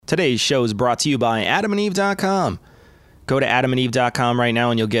Today's show is brought to you by AdamandEve.com. Go to AdamandEve.com right now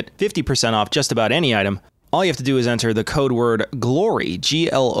and you'll get 50% off just about any item. All you have to do is enter the code word GLORY,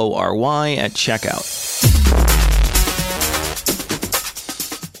 Glory, at checkout.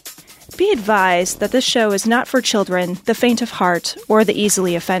 Be advised that this show is not for children, the faint of heart, or the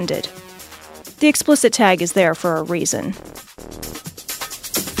easily offended. The explicit tag is there for a reason.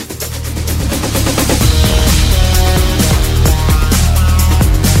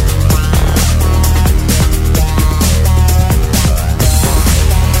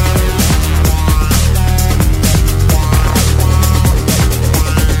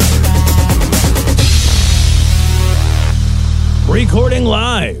 Recording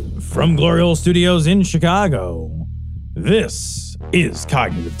live from Glory Hole Studios in Chicago, this is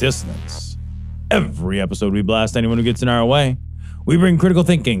Cognitive Dissonance. Every episode we blast anyone who gets in our way. We bring critical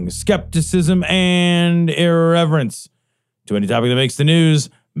thinking, skepticism, and irreverence to any topic that makes the news,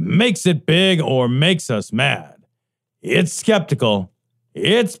 makes it big, or makes us mad. It's skeptical,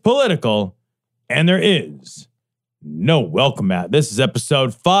 it's political, and there is no welcome mat. This is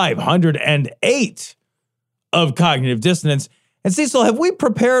episode 508 of Cognitive Dissonance. And Cecil, have we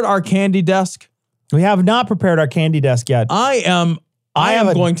prepared our candy desk? We have not prepared our candy desk yet. I am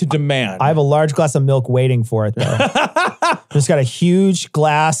going to demand. I have a large glass of milk waiting for it, though. Just got a huge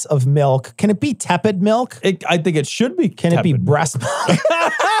glass of milk. Can it be tepid milk? I think it should be. Can it be breast milk?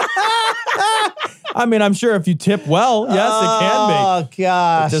 I mean, I'm sure if you tip well, yes, it can be. Oh,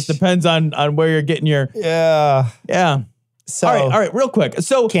 gosh. It just depends on where you're getting your... Yeah. So, all right, real quick.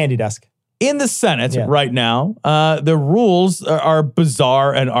 So candy desk. In the Senate right now, the rules are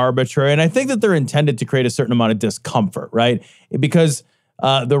bizarre and arbitrary, and I think that they're intended to create a certain amount of discomfort, right? Because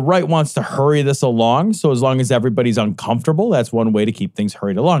the right wants to hurry this along, so as long as everybody's uncomfortable, that's one way to keep things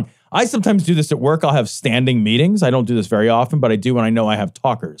hurried along. I sometimes do this at work. I'll have standing meetings. I don't do this very often, but I do when I know I have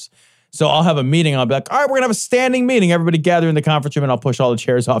talkers. So I'll have a meeting. I'll be like, all right, we're going to have a standing meeting. Everybody gather in the conference room, and I'll push all the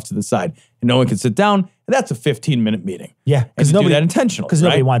chairs off to the side, and no one can sit down. And that's a 15-minute meeting. Yeah. Because nobody do that intentionally. Because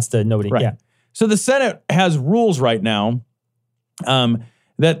nobody wants to, Right. Yeah. So the Senate has rules right now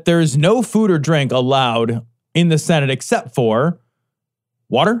that there's no food or drink allowed in the Senate except for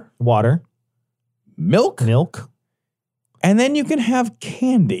water, milk, and then you can have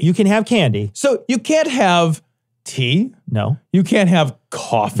candy. You can have candy. So you can't have tea. No. You can't have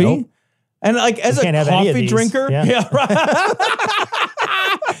coffee. Nope. And like as a coffee drinker, right.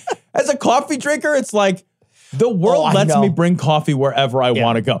 As a coffee drinker, it's like the world lets me bring coffee wherever I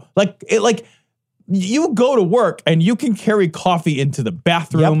want to go. Like you go to work and you can carry coffee into the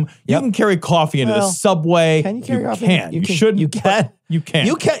bathroom. Yep. You can carry coffee into the subway. Can you carry coffee? You shouldn't. You can.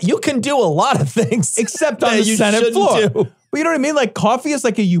 You can do a lot of things. Except on the Senate floor. But you know what I mean? Like coffee is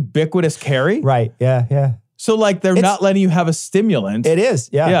like a ubiquitous carry. Right. Yeah. So like they're not letting you have a stimulant. It is.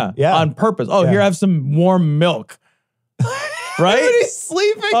 Yeah. On purpose. Oh, here, have some warm milk. Right? Everybody's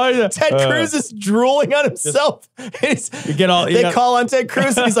sleeping. Oh, yeah. Ted Cruz is drooling on himself. They call on Ted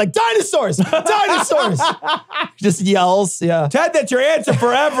Cruz and he's like, dinosaurs. Just yells. Yeah. Ted, that's your answer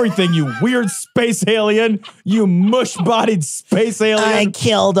for everything, you weird space alien. You mush-bodied space alien. I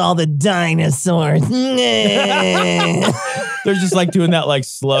killed all the dinosaurs. They're just like doing that like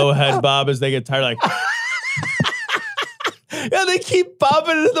slow head bob as they get tired. Like... Yeah, they keep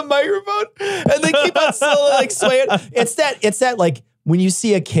bobbing into the microphone and they keep on slowly like swaying. It's that like when you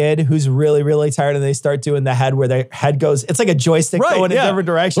see a kid who's really, really tired and they start doing the head where their head goes, it's like a joystick going in different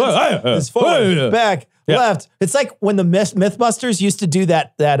directions. It's forward, back, left. It's like when the Mythbusters used to do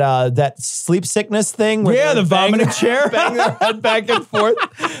that sleep sickness thing. Where the vomiting chair. Bang their head back and forth.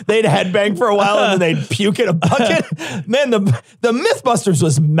 They'd headbang for a while and then they'd puke in a bucket. Man, the Mythbusters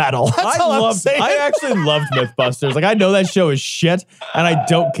was metal. That's all I'm saying. I actually loved Mythbusters. Like I know that show is shit and I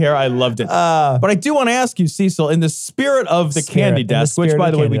don't care. I loved it. But I do want to ask you, Cecil, in the spirit of the candy desk, which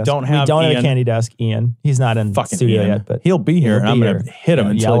by the way, we don't have a candy desk, Ian. He's not in the studio yet, but he'll be here and I'm going to hit him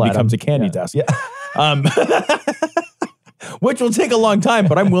until he becomes a candy desk. Yeah. Which will take a long time,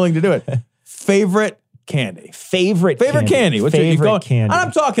 but I'm willing to do it. Favorite candy. Favorite candy. What's favorite candy? And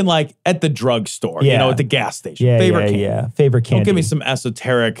I'm talking like at the drugstore, at the gas station. Favorite candy. Favorite candy. Don't give me some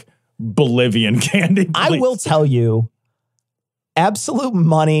esoteric Bolivian candy, please. I will tell you, absolute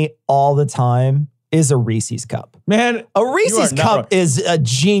money all the time is a Reese's cup. Man, a Reese's cup is a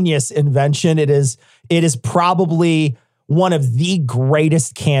genius invention. It is probably one of the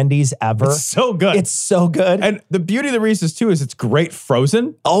greatest candies ever. It's so good. It's so good. And the beauty of the Reese's too is it's great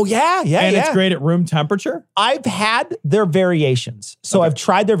frozen. Oh yeah. And it's great at room temperature. I've had their variations. So I've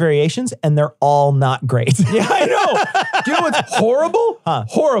tried their variations and they're all not great. Yeah, I know. Do you know what's horrible?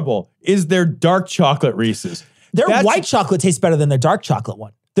 Horrible is their dark chocolate Reese's. Their white chocolate tastes better than their dark chocolate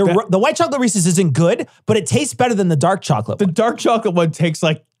one. The white chocolate Reese's isn't good, but it tastes better than the dark chocolate The one. dark chocolate one takes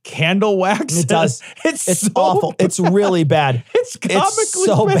like candle wax. It does. It's It's so awful. bad. It's really bad. It's comically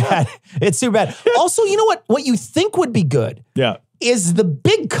so bad. It's super bad. Also, you know what? What you think would be good Yeah. is the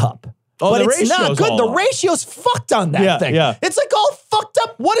big cup. Oh, but the it's not ratio's good. all The off. ratio's fucked on that Yeah, thing. yeah. It's like all fucked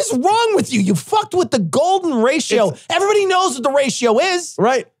up. What is wrong with you? You fucked with the golden ratio. Everybody knows what the ratio is.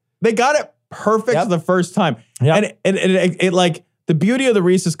 Right. They got it perfect the first time. Yep. And it like the beauty of the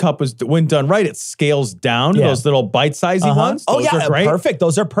Reese's cup was when done right, it scales down to those little bite-sizey ones. Oh, Those are great. perfect.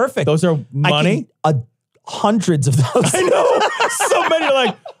 Those are perfect. Those are money. Hundreds of those. I know. So many are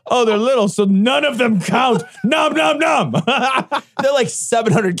like, oh, they're little, so none of them count. Nom, nom, nom. They're like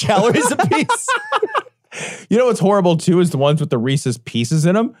 700 calories a piece. You know what's horrible too is the ones with the Reese's pieces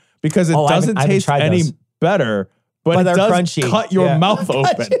in them because it doesn't I haven't taste tried any those. better, but it they're does crunchy. cut your Yeah. mouth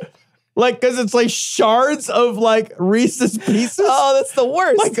open. Like, because it's like shards of like Reese's pieces. Oh, that's the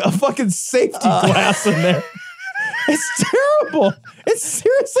worst. Like a fucking safety glass in there. It's terrible. It's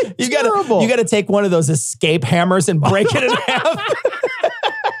seriously terrible. You gotta take one of those escape hammers and break it in half.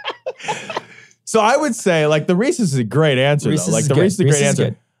 So I would say like the Reese's is a great answer Reese's though. Like is the good. Reese's is a great Reese's is answer.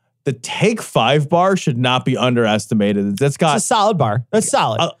 good. The Take 5 bar should not be underestimated. That's got It's a solid bar. It's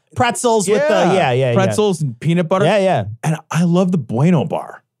solid. Pretzels with the pretzels and peanut butter. Yeah. And I love the Bueno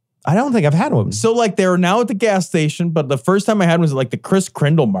bar. I don't think I've had one. So like they're now at the gas station, but the first time I had was at like the Chris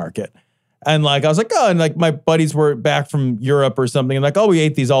Crindle market. And like I was like, oh, and like my buddies were back from Europe or something. And like, oh, we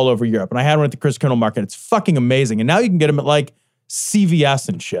ate these all over Europe. And I had one at the Chris Crindle market. It's fucking amazing. And now you can get them at like CVS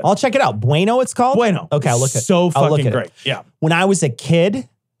and shit. I'll check it out. Bueno, it's called? Bueno. Okay, I'll look at it. So I'll look fucking at it. great. Yeah. When I was a kid,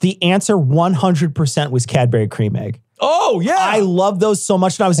 the answer 100% was Cadbury Cream Egg. Oh, yeah. I love those so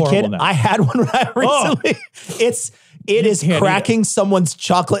much when I was a Horrible kid. now. I had one recently. It is can't eat cracking someone's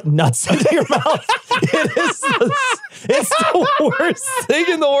chocolate nuts into your mouth. It's the worst thing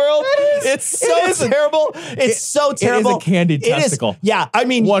in the world. It's so terrible. It's so terrible. It is a candied It is- testicle. Yeah, I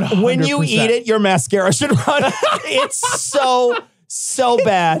mean, 100%. when you eat it, your mascara should run. It's so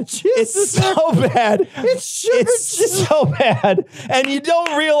bad. It's so bad. It's so bad. And you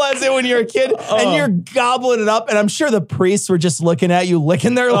don't realize it when you're a kid and you're gobbling it up. And I'm sure the priests were just looking at you,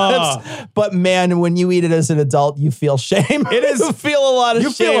 licking their lips. But man, when you eat it as an adult, you feel shame. It is- You feel a lot of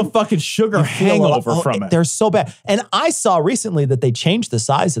You shame. feel a fucking sugar Feel a lot- hangover from it. They're so bad. And I saw recently that they changed the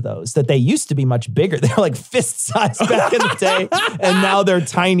size of those, that they used to be much bigger. They were like fist size back in the day. And now they're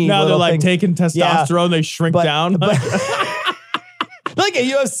tiny. Now they're little like things. taking testosterone. They shrink down. Like a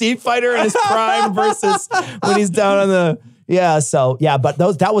UFC fighter in his prime versus when he's down on the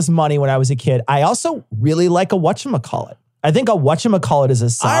but that was money when I was a kid. I also really like a whatchamacallit. I think a whatchamacallit is a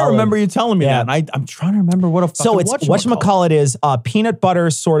solid. I remember you telling me that. And I'm trying to remember what a fucking So it's whatchamacallit is a peanut butter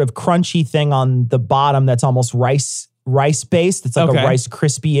sort of crunchy thing on the bottom that's almost rice based. It's like a Rice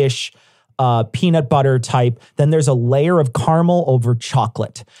Krispie-ish peanut butter type. Then there's a layer of caramel over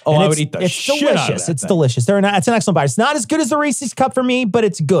chocolate. Oh, and I would eat the shit out of delicious. that It's thing. delicious. It's an excellent bite. It's not as good as the Reese's cup for me, but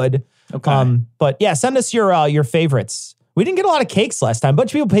it's good. Okay. But yeah, send us your favorites. We didn't get a lot of cakes last time. A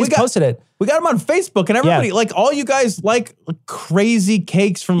bunch of people posted it. We got them on Facebook, and everybody, like all you guys like crazy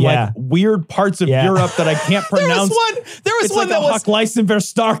cakes from like weird parts of Europe that I can't pronounce. There was It's one like that a was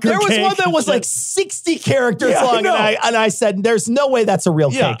Hochleistenverstarker There was cake one that and was shit. like 60 characters Yeah, I long, know. and I said, "There's no way that's a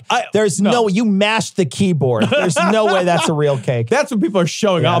real Yeah, cake. There's no. You mashed the keyboard. There's no way that's a real cake." That's what people are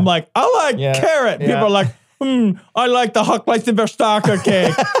showing. Yeah. I'm like, I like carrot. Yeah. People are like, I like the Hochleistenverstarker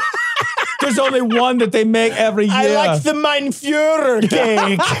cake. There's only one that they make every year. I like the Mein Führer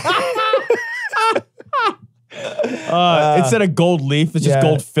cake. Instead of gold leaf, it's just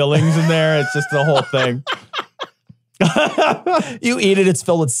gold fillings in there. It's just the whole thing. You eat it, it's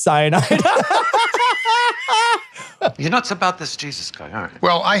filled with cyanide. You're nuts about this Jesus guy, aren't you?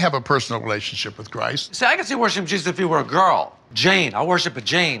 Well, I have a personal relationship with Christ. See, I can see worshiping Jesus if he were a girl. Jane, I worship a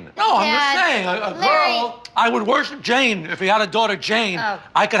Jane. No, I'm just Dad, saying, a Larry. girl, I would worship Jane. If he had a daughter, Jane, Oh.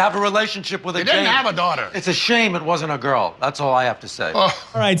 I could have a relationship with a He Jane. didn't have a daughter. It's a shame it wasn't a girl. That's all I have to say. All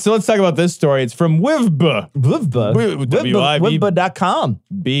right, so let's talk about this story. It's from WIVB. WIVB.com.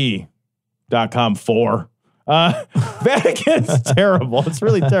 B.com 4. Vatican's terrible. It's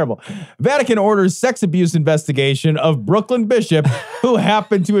really terrible. Vatican orders sex abuse investigation of Brooklyn bishop who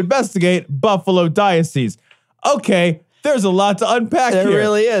happened to investigate Buffalo diocese. Okay, there's a lot to unpack There here.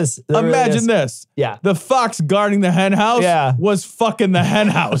 really is. There really Imagine is. this. Yeah. The fox guarding the hen house was fucking the hen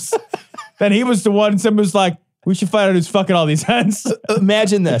house. Then he was the one, someone was like, we should find out who's fucking all these hens.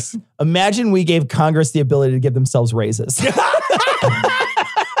 Imagine this. Imagine we gave Congress the ability to give themselves raises.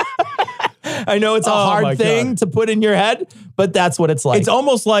 I know it's a my hard thing God. to put in your head, but that's what it's like. It's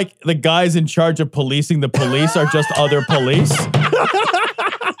almost like the guys in charge of policing the police are just other police.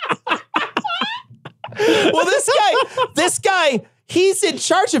 this guy, he's in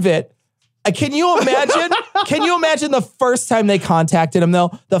charge of it. Can you imagine? Can you imagine the first time they contacted him,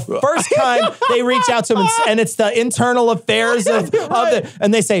 though? The first time they reach out to him and it's the internal affairs of it.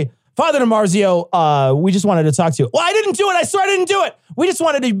 And they say, Father DiMarzio, we just wanted to talk to you. Well, I didn't do it. I swear I didn't do it. We just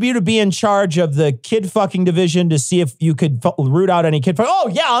wanted you to be in charge of the kid fucking division to see if you could root out any kid fucking. Oh,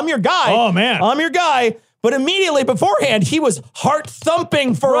 yeah, I'm your guy. Oh, man. I'm your guy. But immediately beforehand, he was heart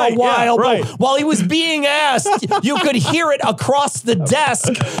thumping for a while. Yeah, right. While he was being asked, you could hear it across the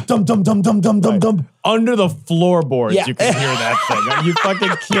desk. Dum, dum, dum, dum, dum, dum, dum. Under the floorboards, you can hear that thing. Are you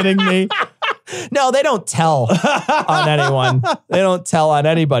fucking kidding me? No, they don't tell on anyone. They don't tell on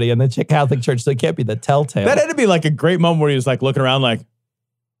anybody in the Catholic Church, so it can't be the telltale. That had to be like a great moment where he was like looking around like,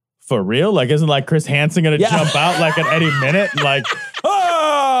 for real? Like, isn't like Chris Hansen going to jump out like at any minute? Like,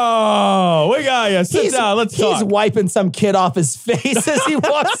 oh, we got you. Sit down. Let's talk. He's wiping some kid off his face as he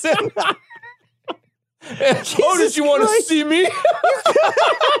walks in. Oh, did you want to see me?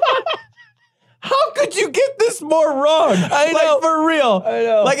 How could you get this more wrong? I know. Like, for real. I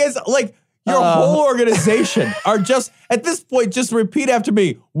know. Like, it's like your whole organization are just, at this point, just repeat after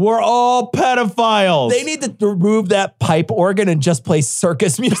me. We're all pedophiles. They need to remove that pipe organ and just play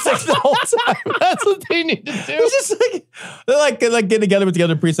circus music the whole time. That's what they need to do. It's just like, they're like getting together with the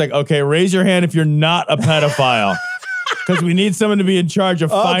other priests, like, okay, raise your hand if you're not a pedophile. Because we need someone to be in charge of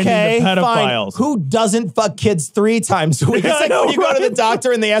finding the pedophiles. Fine. Who doesn't fuck kids 3 times a week? It's like when you go to the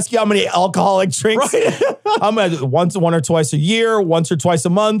doctor and they ask you how many alcoholic drinks. Right. I'm at once or twice a year, once or twice a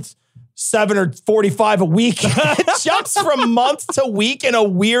month, 7 or 45 a week. It jumps from month to week in a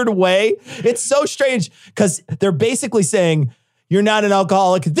weird way. It's so strange because they're basically saying, you're not an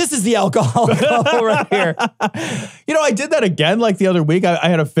alcoholic. This is the alcoholic right here. You know, I did that again like the other week. I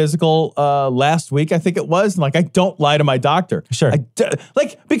had a physical last week, I think it was. And like, I don't lie to my doctor. Sure.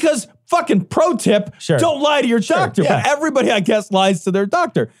 Because fucking pro tip, don't lie to your doctor. Yeah. But everybody, I guess, lies to their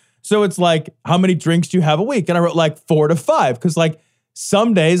doctor. So it's like, how many drinks do you have a week? And I wrote like 4 to 5. Because like,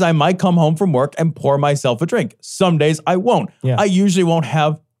 some days I might come home from work and pour myself a drink. Some days I won't. Yeah. I usually won't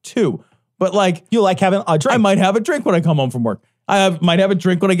have 2. But like, you like having a drink. I might have a drink when I come home from work. Might have a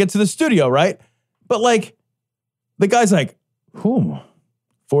drink when I get to the studio, right? But like, the guy's like, 4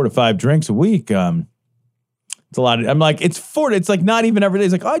 to 5 drinks a week. It's a lot. I'm like, it's 4. It's like not even every day.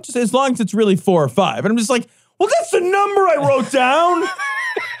 It's like, just as long as it's really 4 or 5. And I'm just like, well, that's the number I wrote down.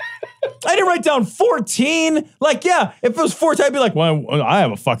 I didn't write down 14. Like, yeah, if it was 14, I'd be like, well, I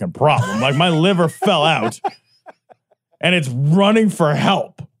have a fucking problem. Like, my liver fell out and it's running for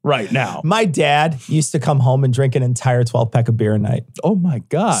help right now. My dad used to come home and drink an entire 12-pack of beer a night. Oh my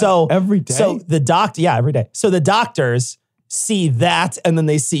God. So every day? So the every day. So the doctors see that and then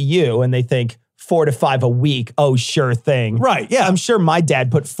they see you and they think 4 to 5 a week. Oh, sure thing. Right. Yeah. I'm sure my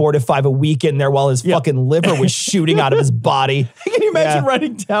dad put 4 to 5 a week in there while his fucking liver was shooting out of his body. Can you imagine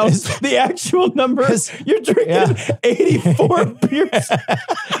writing down the actual number? You're drinking 84 beers a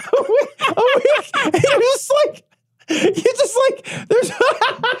week. And you're just like, there's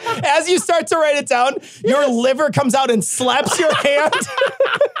as you start to write it down, your liver comes out and slaps your hand.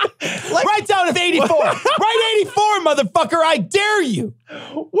 Write down it's 84. Write 84, motherfucker. I dare you.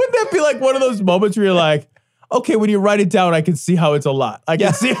 Wouldn't that be like one of those moments where you're like, okay, when you write it down, I can see how it's a lot. I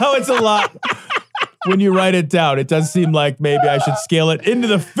can see how it's a lot. When you write it down, it does seem like maybe I should scale it into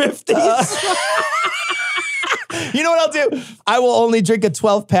the 50s. You know what I'll do? I will only drink a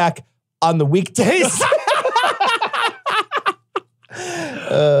 12-pack on the weekdays.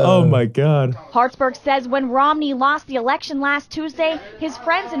 Oh my God. Hartsburg says when Romney lost the election last Tuesday, his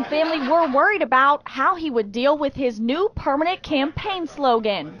friends and family were worried about how he would deal with his new permanent campaign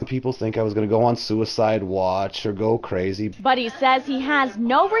slogan. People think I was going to go on suicide watch or go crazy. But he says he has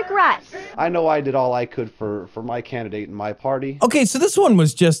no regrets. I know I did all I could for my candidate and my party. Okay, so this one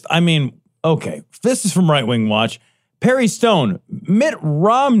was just, okay, this is from Right Wing Watch. Perry Stone, Mitt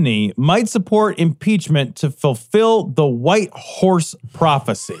Romney might support impeachment to fulfill the white horse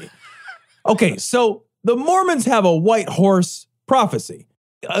prophecy. Okay, so the Mormons have a white horse prophecy.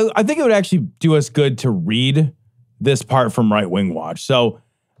 I think it would actually do us good to read this part from Right Wing Watch. So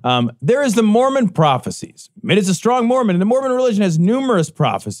there is the Mormon prophecies. Mitt is a strong Mormon, and the Mormon religion has numerous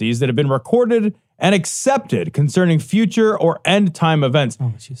prophecies that have been recorded and accepted concerning future or end time events.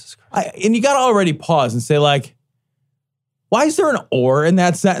 Oh, Jesus Christ. And you got to already pause and say, like, why is there an or in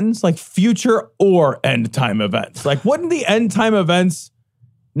that sentence? Like future or end time events. Like, wouldn't the end time events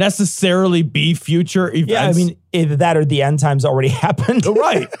necessarily be future events? Yeah, I mean, either that or the end times already happened.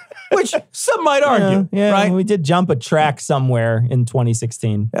 Right. Which some might argue, right? We did jump a track somewhere in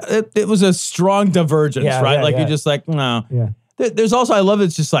 2016. It was a strong divergence, right? You're just like, no. Yeah. There's also, I love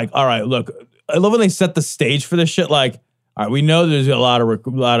it's just like, all right, look, I love when they set the stage for this shit. Like, all right, we know there's a lot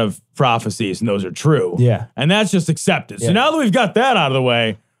of prophecies and those are true. Yeah. And that's just accepted. So Yeah. now that we've got that out of the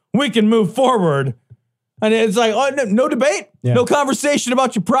way, we can move forward. And it's like, oh, no debate, no conversation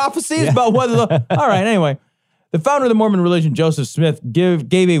about your prophecies, about whether the, all right, anyway. The founder of the Mormon religion, Joseph Smith,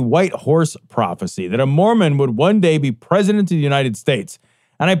 gave a white horse prophecy that a Mormon would one day be president of the United States.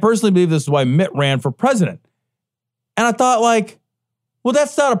 And I personally believe this is why Mitt ran for president. And I thought, like, well,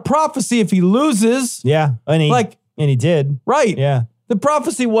 that's not a prophecy if he loses. Yeah. And he did. Right. Yeah. The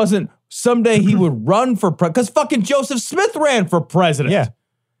prophecy wasn't someday he would run for president, because fucking Joseph Smith ran for president. Yeah.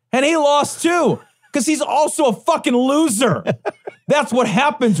 And he lost too, because he's also a fucking loser. That's what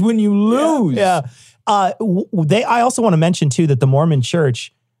happens when you lose. Yeah. I also want to mention too that the Mormon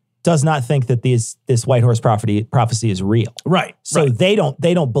Church does not think that this white horse prophecy is real. Right. So they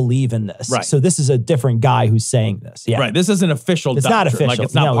don't believe in this. Right. So this is a different guy who's saying this. Yeah. Right. This isn't official. It's doctrine. not official. Like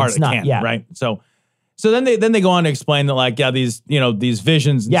it's not No, part it's of the not. canon. Yeah. Right. So then they go on to explain that, like, these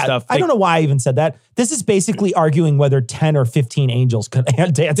visions and stuff. I don't know why I even said that. This is basically arguing whether 10 or 15 angels could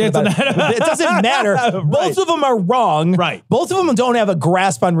dance in the It doesn't matter. Right. Both of them are wrong. Right. Both of them don't have a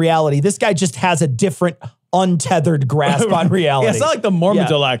grasp on reality. This guy just has a different untethered grasp on reality. Yeah, it's not like the Mormons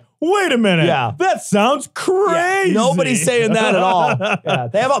are like, wait a minute. Yeah. That sounds crazy. Yeah, nobody's saying that at all. Yeah,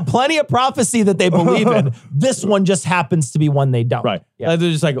 they have plenty of prophecy that they believe in. This one just happens to be one they don't. Right. Yeah.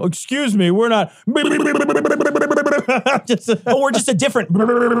 They're just like, oh, excuse me, we're not. We're just a different.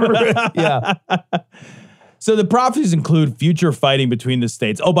 Yeah. So the prophecies include future fighting between the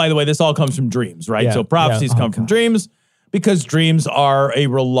states. Oh, by the way, this all comes from dreams, right? Yeah. So prophecies come from dreams because dreams are a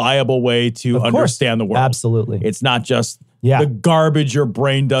reliable way to understand the world. Absolutely. It's not just the garbage your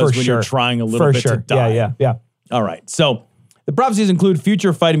brain does when you're trying a little bit to die. Yeah. All right. So the prophecies include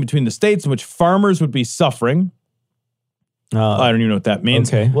future fighting between the states in which farmers would be suffering. I don't even know what that means.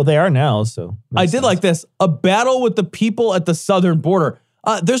 Okay. Well, they are now, so. I did like this. A battle with the people at the southern border.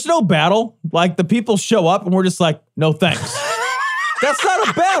 There's no battle. Like, the people show up and we're just like, no thanks. That's not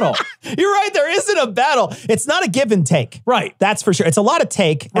a battle. You're right. There isn't a battle. It's not a give and take. Right. That's for sure. It's a lot of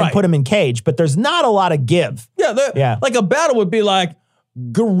take and put them in cage, but there's not a lot of give. Yeah. Like, a battle would be like,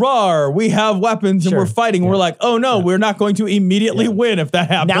 Garar, we have weapons and we're fighting. We're like, oh no, we're not going to immediately win if that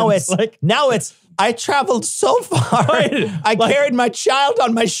happens. Now it's I traveled so far. I carried my child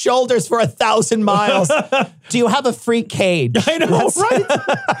on my shoulders for 1,000 miles. Do you have a free cage? I know,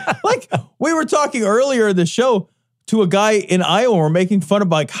 right? Like, we were talking earlier in the show to a guy in Iowa. We're making fun of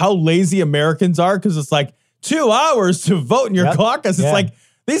like how lazy Americans are because it's like 2 hours to vote in your caucus. It's like,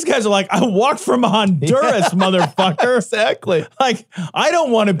 these guys are like, I walked from Honduras, motherfucker. Exactly. Like, I don't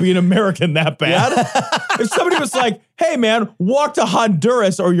want to be an American that bad. If somebody was like, hey, man, walk to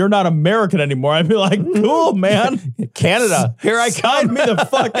Honduras or you're not American anymore, I'd be like, cool, man. Canada, here I come. Sign me the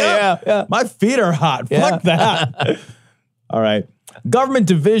fuck up. Yeah. My feet are hot. Fuck that. All right. Government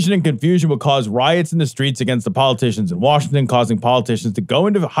division and confusion will cause riots in the streets against the politicians in Washington, causing politicians to go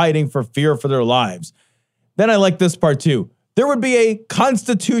into hiding for fear for their lives. Then I like this part too. There would be a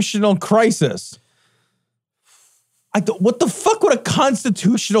constitutional crisis. What the fuck would a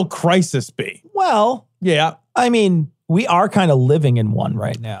constitutional crisis be? Well, yeah. I mean, we are kind of living in one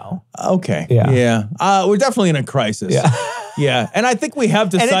right now. Okay. Yeah. We're definitely in a crisis. Yeah. Yeah. And I think we have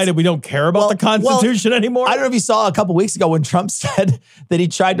decided we don't care about the Constitution anymore. I don't know if you saw a couple weeks ago when Trump said that he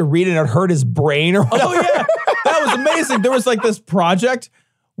tried to read it and it hurt his brain or whatever. Oh, yeah. That was amazing. There was like this project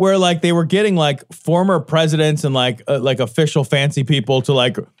where like they were getting like former presidents and like official fancy people to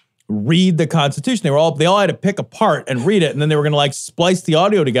like read the Constitution. They all had to pick a part and read it, and then they were going to like splice the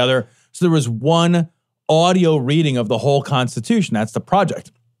audio together. So there was one audio reading of the whole Constitution. That's the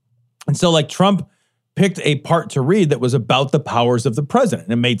project. And so like Trump picked a part to read that was about the powers of the president.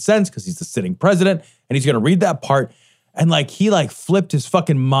 And it made sense because he's the sitting president and he's going to read that part. And like he like flipped his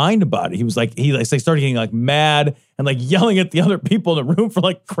fucking mind about it. He was like he started getting like mad and like yelling at the other people in the room for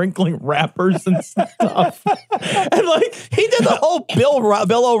like crinkling wrappers and stuff. And like he did the whole Bill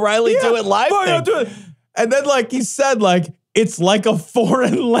O'Reilly do it live thing. Do it. And then like he said like it's like a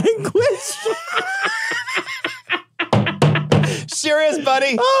foreign language. Sure is,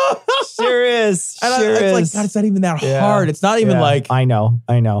 buddy. Sure is. And sure it's is. like God, it's not even that hard. It's not even like I know.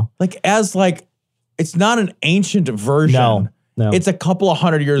 Like as like it's not an ancient version. No. It's a couple of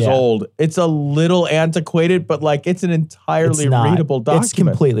 100 years old. It's a little antiquated, but like it's an entirely readable document. It's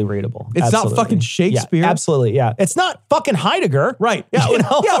completely readable. It's not fucking Shakespeare. Yeah, absolutely, yeah. It's not fucking Heidegger. Right. Yeah.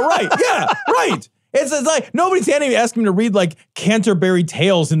 Yeah, right. Yeah, right. It's like nobody's asking me to read like Canterbury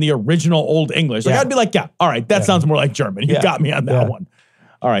Tales in the original Old English. Like I'd be like, yeah, all right, that sounds more like German. You got me on that one.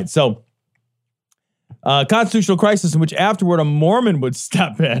 All right, so constitutional crisis in which afterward a Mormon would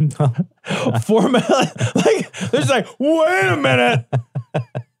step in. There's like, wait a minute.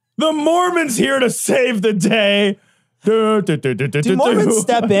 The Mormon's here to save the day. Do Mormons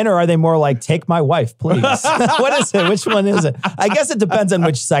step in, or are they more like, take my wife, please? What is it? Which one is it? I guess it depends on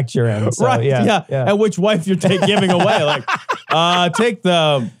which sect you're in. So, right, yeah. And which wife you're giving away. Like, take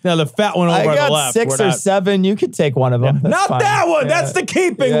the fat one over on the left. I got 6 or 7. You could take one of them. Not fine. That one. Yeah. That's the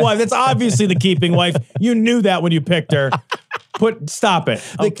keeping wife. That's obviously the keeping wife. You knew that when you picked her. Stop it.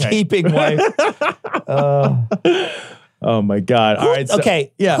 The keeping wife. Oh my God. All right.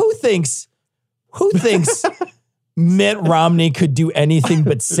 Yeah. Who thinks Mitt Romney could do anything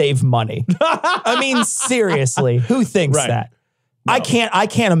but save money? I mean, seriously, who thinks that? No. I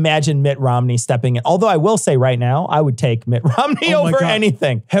can't imagine Mitt Romney stepping in. Although I will say right now, I would take Mitt Romney over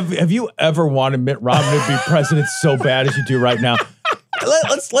anything. Have you ever wanted Mitt Romney to be president so bad as you do right now?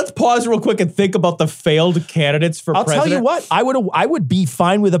 Let's pause real quick and think about the failed candidates for president. I'll tell you what, I would be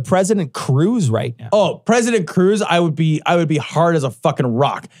fine with a President Cruz right now. Oh, President Cruz, I would be hard as a fucking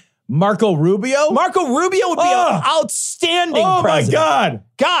rock. Marco Rubio? Marco Rubio would be an outstanding president. Oh my God.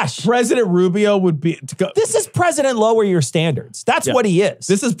 Gosh. President Rubio would be... This is President Lower Your Standards. That's what he is.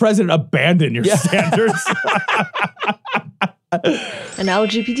 This is President Abandon Your Standards. An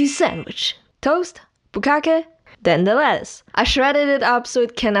LGBT sandwich. Toast, bukkake, then the lettuce. I shredded it up so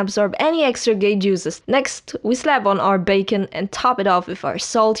it can absorb any extra gay juices. Next, we slap on our bacon and top it off with our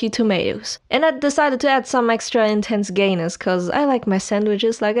salty tomatoes. And I decided to add some extra intense gayness cause I like my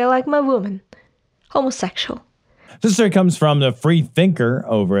sandwiches like I like my woman. Homosexual. This story comes from the Free Thinker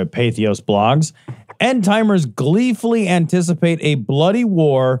over at Pathos Blogs. End timers gleefully anticipate a bloody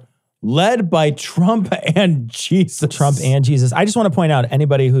war led by Trump and Jesus. Trump and Jesus. I just want to point out,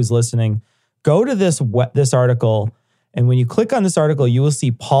 anybody who's listening, go to this article, and when you click on this article, you will see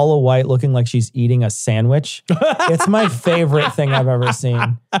Paula White looking like she's eating a sandwich. It's my favorite thing I've ever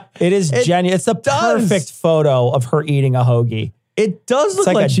seen. It is genuine. It's the perfect photo of her eating a hoagie. It does look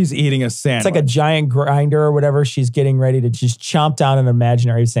like she's eating a sandwich. It's like a giant grinder or whatever. She's getting ready to just chomp down an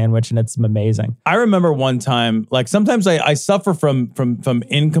imaginary sandwich, and it's amazing. I remember one time, like sometimes I suffer from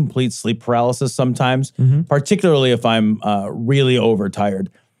incomplete sleep paralysis sometimes, particularly if I'm really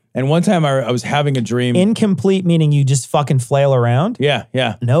overtired. And one time I was having a dream. Incomplete meaning you just fucking flail around? Yeah.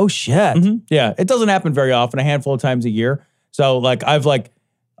 No shit. Yeah. It doesn't happen very often, a handful of times a year. So like I've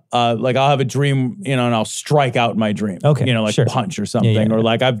I'll have a dream, and I'll strike out in my dream. Okay. Punch or something. Or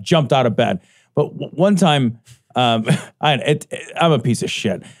like I've jumped out of bed. But one time, I'm a piece of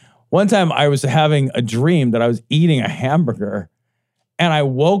shit. One time I was having a dream that I was eating a hamburger. And I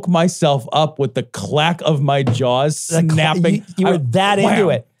woke myself up with the clack of my jaws snapping. You were that into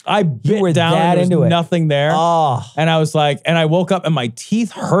it. I bit down and there was nothing there. Oh. And I was like, and I woke up and my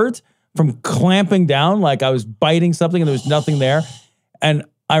teeth hurt from clamping down. Like I was biting something and there was nothing there. And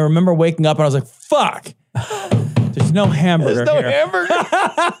I remember waking up and I was like, fuck. There's no hamburger There's no here. hamburger.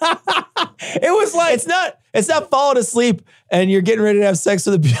 It was like, it's not falling asleep and you're getting ready to have sex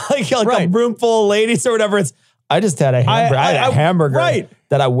with a room full of ladies or whatever. It's, I just had a hamburger. I had a hamburger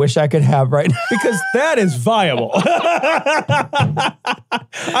that I wish I could have right now. Because that is viable.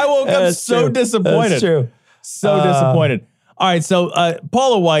 I woke up so disappointed. That's true. So disappointed. All right, so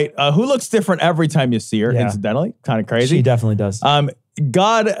Paula White, who looks different every time you see her, incidentally. Kind of crazy. She definitely does.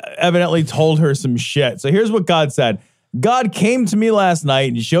 God evidently told her some shit. So here's what God said. God came to me last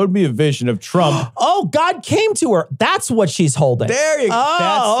night and showed me a vision of Trump. Oh, God came to her. That's what she's holding. There you go.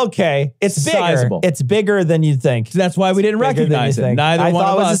 Oh, okay. It's sizable. Bigger. It's bigger than you think. That's why we didn't recognize it. Neither one of us. I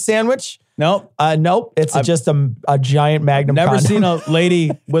thought it was a sandwich. Nope. Nope. It's just a giant Magnum Never condom. seen a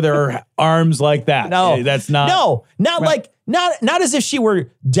lady with her arms like that. No. That's not. No. Not like, not as if she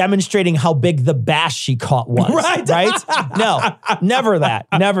were demonstrating how big the bash she caught was. Right? No. Never that.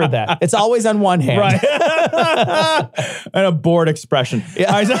 Never that. It's always on one hand. Right. And a bored expression.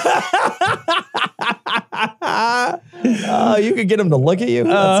 Yeah. You could get him to look at you.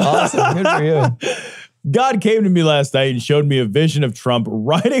 That's awesome. Good for you. God came to me last night and showed me a vision of Trump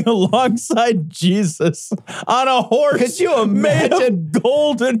riding alongside Jesus on a horse. Could you imagine? Made of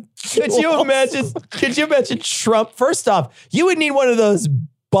golden Could you imagine Trump? First off, you would need one of those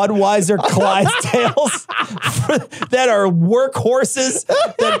Budweiser Clydesdales that are workhorses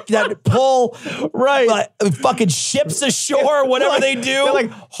that pull fucking ships ashore, whatever they do. They like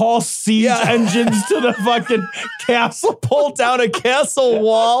haul siege engines to the fucking castle, pull down a castle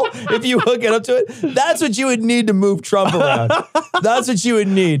wall if you hook it up to it. That's what you would need to move Trump around. That's what you would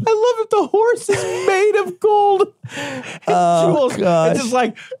need. I love it. the horse is made of gold. Oh, gosh. It's just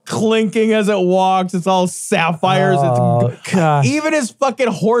like clinking as it walks. It's all sapphires. Oh, gosh. Even his fucking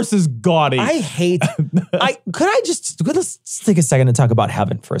horse is gaudy. I hate. Let's take a second to talk about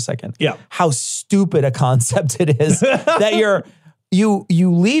heaven for a second. Yeah. How stupid a concept it is that you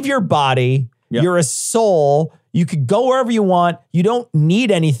leave your body. Yep. You're a soul. You could go wherever you want. You don't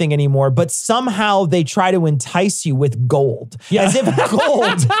need anything anymore, but somehow they try to entice you with gold. Yeah. As if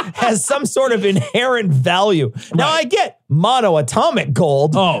gold has some sort of inherent value. Now, I get monoatomic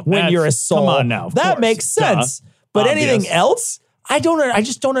gold when you're a soul. Come on now. That makes sense. But anything else? I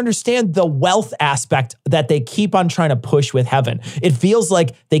just don't understand the wealth aspect that they keep on trying to push with heaven. It feels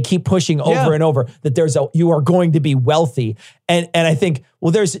like they keep pushing over and over that you are going to be wealthy. And I think,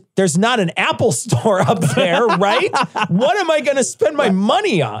 well, there's not an Apple store up there, right? What am I going to spend my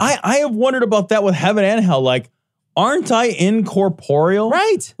money on? I have wondered about that with heaven and hell. Like, aren't I incorporeal?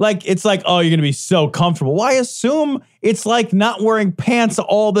 Right. Like, it's like, oh, you're going to be so comfortable. Well, I assume it's like not wearing pants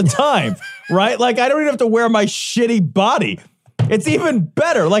all the time, right? Like, I don't even have to wear my shitty body. It's even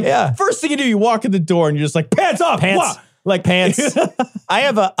better. Like, first thing you do, you walk in the door and you're just like, pants off. Pants. Wah! Like pants. I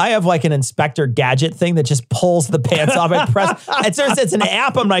have like an Inspector Gadget thing that just pulls the pants off. I press. It's an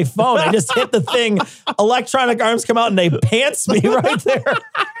app on my phone. I just hit the thing. Electronic arms come out and they pants me right there.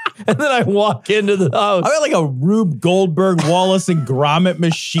 And then I walk into the house. I got like a Rube Goldberg, Wallace and Gromit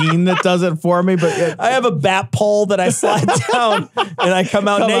machine that does it for me. But I have a bat pole that I slide down and I come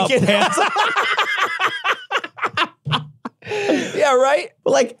out naked. Pants. Yeah, right?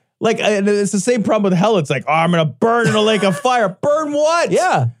 Like it's the same problem with hell. It's like, oh, I'm going to burn in a lake of fire. Burn what?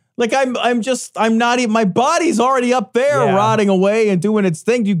 Yeah. Like I'm not even, my body's already up there rotting away and doing its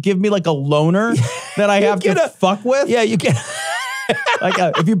thing. Do you give me like a loner that I have to fuck with? Yeah, you get.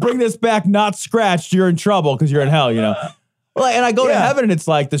 Like if you bring this back not scratched, you're in trouble because you're in hell, you know? Like, and I go to heaven and it's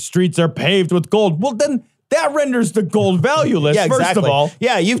like the streets are paved with gold. Well, then that renders the gold valueless, first of all.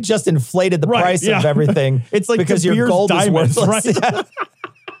 Yeah, you've just inflated the price of everything. It's like because your gold diamonds, is worthless. right?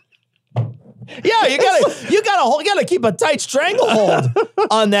 Yeah, you gotta keep a tight stranglehold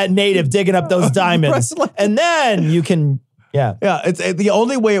on that native digging up those diamonds, and then you can. Yeah. It's the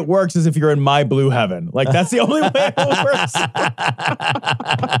only way it works is if you're in my blue heaven. Like that's the only way it works.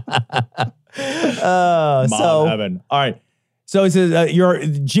 So heaven. All right. So it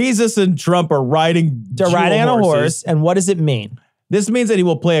says Jesus and Trump are riding on a horse. And what does it mean? This means that he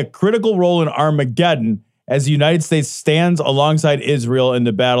will play a critical role in Armageddon as the United States stands alongside Israel in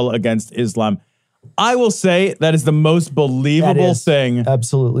the battle against Islam. I will say that is the most believable thing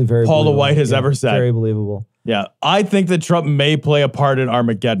absolutely very Paula believable. White has ever said. Very believable. Yeah. I think that Trump may play a part in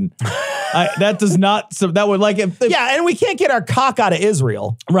Armageddon. That does not, so that would like if and we can't get our cock out of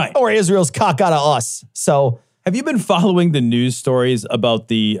Israel. Right. Or Israel's cock out of us. So have you been following the news stories about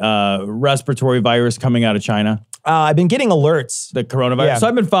the respiratory virus coming out of China? I've been getting alerts. The coronavirus. Yeah. So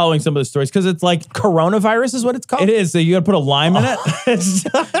I've been following some of the stories because it's like coronavirus is what it's called. It is. So you got to put a lime in it,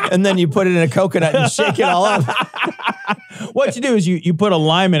 and then you put it in a coconut and shake it all up. What you do is you put a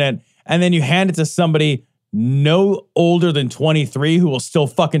lime in it, and then you hand it to somebody no older than 23 who will still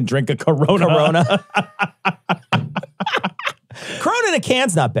fucking drink a Corona. Corona in a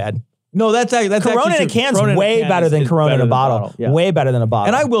can's not bad. No, that's Corona in a can's way better than Corona in a bottle. Yeah. Way better than a bottle.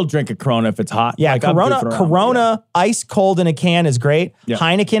 And I will drink a Corona if it's hot. Yeah, like Corona ice cold in a can is great. Yeah.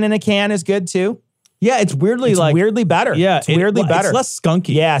 Heineken in a can is good too. Yeah, it's weirdly weirdly better. Yeah, it's weirdly better. It's less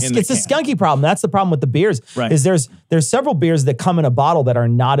skunky. Yes, it's a skunky problem. That's the problem with the beers. Right. Is there's several beers that come in a bottle that are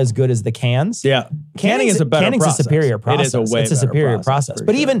not as good as the cans. Yeah, canning is a better canning's process. A superior process. It is It's a superior process.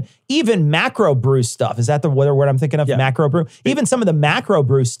 But even macro brew stuff, is that the word I'm thinking of? Yeah. Macro brew. Even some of the macro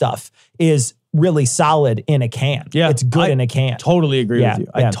brew stuff is really solid in a can. Yeah, it's good in a can. Totally agree with you.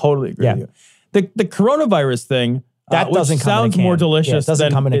 I totally agree with you. The coronavirus thing that doesn't come sounds in a can. more delicious. It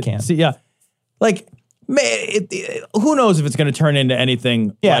doesn't come in a can. See, like. Who knows if it's going to turn into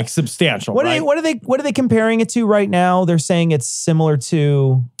anything like substantial? What are they comparing it to right now? They're saying it's similar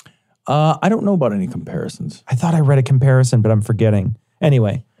to. I don't know about any comparisons. I thought I read a comparison, but I'm forgetting.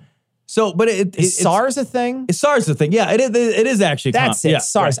 Anyway. So, but is SARS a thing? SARS a thing? Yeah, it is actually. That's it. Yeah,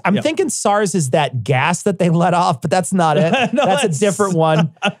 SARS. Right, I'm thinking SARS is that gas that they let off, but that's not it. No, that's a different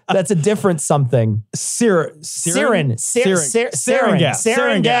one. That's a different something. Sarin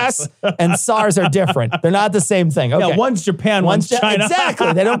gas and SARS are different. They're not the same thing. Okay. Yeah, one's Japan, one's China.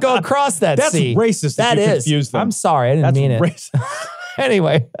 Exactly. They don't go across that That's sea. Racist. That is. Confuse them. I'm sorry. I didn't mean it. Racist.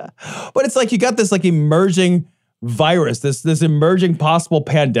 Anyway, but it's like you got this like emerging virus, this emerging possible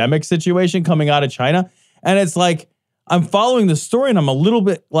pandemic situation coming out of China. And it's like, I'm following the story and I'm a little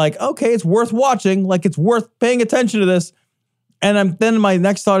bit like, okay, it's worth watching. Like it's worth paying attention to this. And then my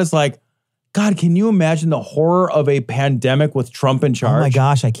next thought is like, God, can you imagine the horror of a pandemic with Trump in charge? Oh my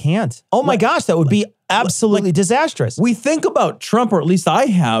gosh, I can't. Oh my gosh, that would be absolutely disastrous. We think about Trump, or at least I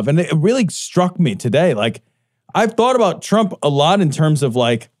have, and it really struck me today. Like, I've thought about Trump a lot in terms of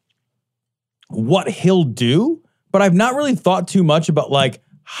like what he'll do, but I've not really thought too much about like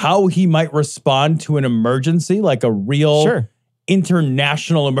how he might respond to an emergency, like a real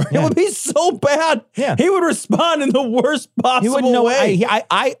international emergency. It would be so bad. Yeah. He would respond in the worst possible He wouldn't know. way.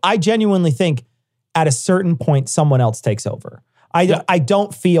 I genuinely think at a certain point, someone else takes over. I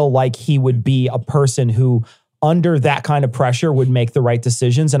don't feel like he would be a person who, under that kind of pressure, would make the right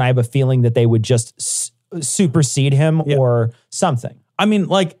decisions. And I have a feeling that they would just supersede him or something. I mean,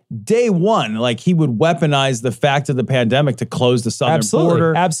 like day one, like he would weaponize the fact of the pandemic to close the southern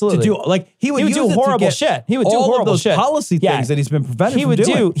border. Absolutely. To do like he would do horrible shit. He would do horrible of those shit. policy things that he's been prevented he from would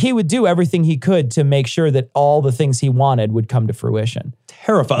doing. He would do everything he could to make sure that all the things he wanted would come to fruition.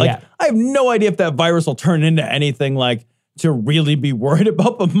 Terrifying. Like, I have no idea if that virus will turn into anything like to really be worried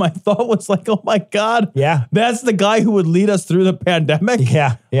about. But my thought was like, oh my God. Yeah. That's the guy who would lead us through the pandemic.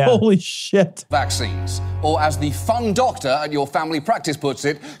 Yeah. Holy shit. Vaccines. Or as the fun doctor at your family practice puts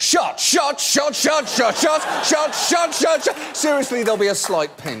it, shot. Seriously, there'll be a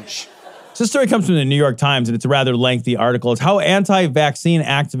slight pinch. So this story comes from the New York Times, and it's a rather lengthy article. It's how anti-vaccine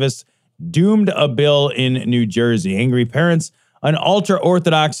activists doomed a bill in New Jersey. Angry parents, an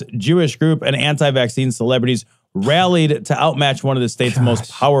ultra-Orthodox Jewish group, and anti-vaccine celebrities rallied to outmatch one of the state's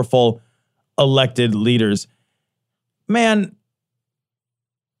most powerful elected leaders. Man,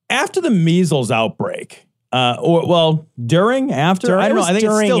 after the measles outbreak, during, after, I don't know, I think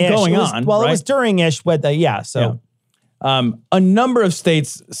it's still going on. Well, it was during-ish, but a number of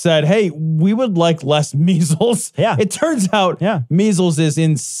states said, hey, we would like less measles. Yeah. It turns out measles is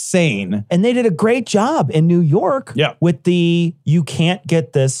insane. And they did a great job in New York with the you can't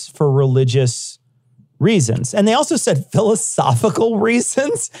get this for religious reasons. And they also said philosophical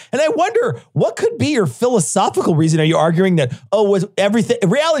reasons. And I wonder, what could be your philosophical reason? Are you arguing that, was everything,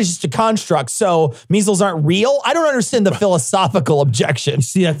 reality is just a construct, so measles aren't real? I don't understand the philosophical objection. You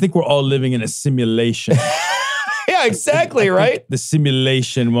see, I think we're all living in a simulation. Yeah, exactly, right? The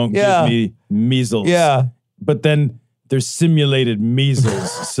simulation won't give me measles. Yeah. But then there's simulated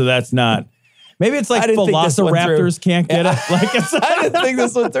measles, so that's not... Maybe it's like velociraptors can't get it. Like I didn't think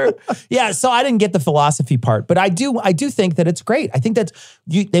this went through. Yeah, so I didn't get the philosophy part, but I do think that it's great. I think that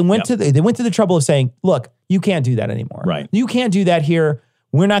they went to the trouble of saying, look, you can't do that anymore. Right. You can't do that here.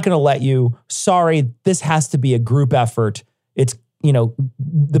 We're not going to let you. Sorry, this has to be a group effort. It's,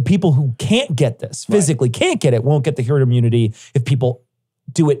 the people who can't get this, physically can't get it, won't get the herd immunity if people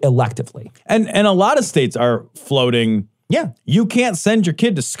do it electively. And a lot of states are floating, you can't send your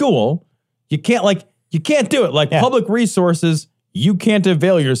kid to school. You can't do it. Like public resources, you can't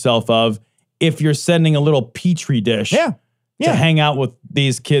avail yourself of if you're sending a little petri dish to hang out with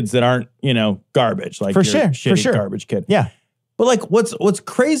these kids that aren't, garbage. Like for sure, garbage kid. Yeah. But like what's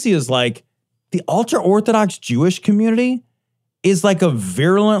crazy is like the ultra-Orthodox Jewish community is like a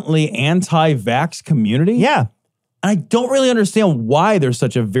virulently anti-vax community. Yeah. I don't really understand why there's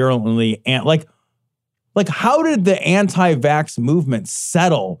such a virulently like how did the anti-vax movement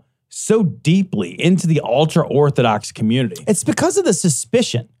settle so deeply into the ultra-Orthodox community? It's because of the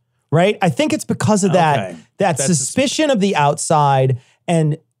suspicion, right? I think it's because of that suspicion of the outside.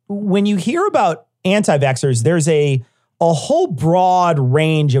 And when you hear about anti-vaxxers, there's a whole broad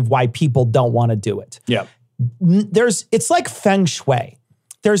range of why people don't want to do it. Yeah. It's like feng shui.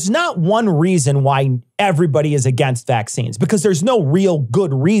 There's not one reason why everybody is against vaccines, because there's no real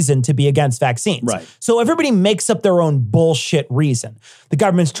good reason to be against vaccines. Right. So everybody makes up their own bullshit reason. The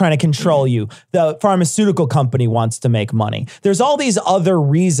government's trying to control you. The pharmaceutical company wants to make money. There's all these other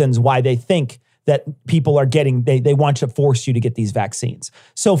reasons why they think that people are getting, they want to force you to get these vaccines.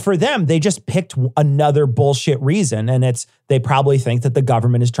 So for them, they just picked another bullshit reason. And they probably think that the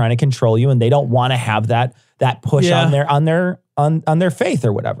government is trying to control you and they don't want to have that push on their faith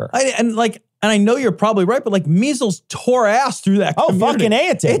or whatever. And I know you're probably right, but like measles tore ass through that community. Oh, fucking A,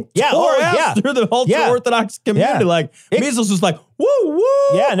 it did. It tore ass through the ultra-Orthodox community. Yeah. Like measles was like, woo, woo.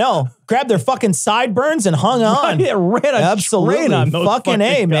 Yeah, no. Grabbed their fucking sideburns and hung on. Right, it ran a train on those fucking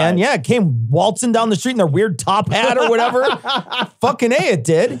A, man. Yeah, it came waltzing down the street in their weird top hat or whatever. Fucking A, it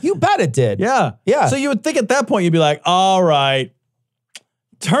did. You bet it did. Yeah. Yeah. So you would think at that point, you'd be like, all right.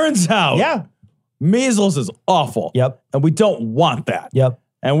 Turns out measles is awful. Yep. And we don't want that. Yep.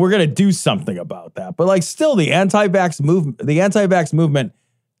 And we're going to do something about that. But like still the anti-vax movement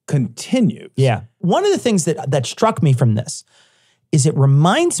continues. Yeah. One of the things that struck me from this is it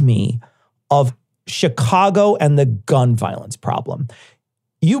reminds me of Chicago and the gun violence problem.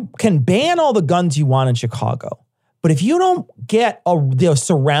 You can ban all the guns you want in Chicago, but if you don't get the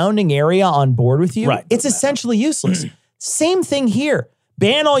surrounding area on board with you, it's essentially useless. Same thing here.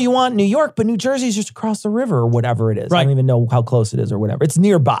 Ban all you want in New York, but New Jersey's just across the river or whatever it is. I don't even know how close it is or whatever. It's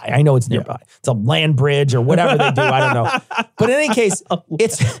nearby. I know it's nearby. It's a land bridge or whatever they do. I don't know. But in any case,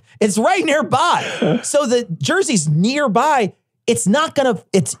 it's right nearby. So the Jersey's nearby. It's not going to,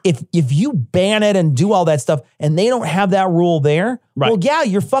 if you ban it and do all that stuff and they don't have that rule there, well, yeah,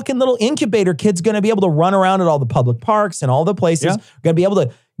 your fucking little incubator kid's going to be able to run around at all the public parks and all the places, going to be able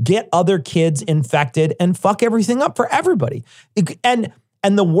to get other kids infected and fuck everything up for everybody.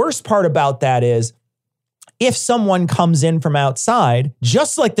 And the worst part about that is if someone comes in from outside,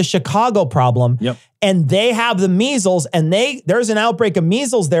 just like the Chicago problem, and they have the measles and there's an outbreak of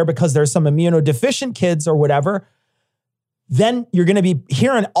measles there because there's some immunodeficient kids or whatever, then you're going to be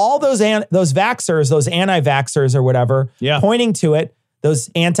hearing all those vaxxers, those anti-vaxxers or whatever, pointing to it.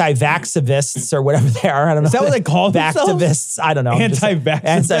 Those anti-vaxivists or whatever they are. I don't know. Is that what they call themselves? Vaxtivists. I don't know.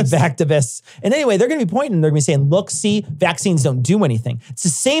 Anti-vaxtivists. And anyway, they're going to be pointing. They're going to be saying, look, see, vaccines don't do anything. It's the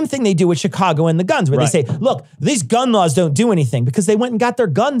same thing they do with Chicago and the guns, where they say, look, these gun laws don't do anything because they went and got their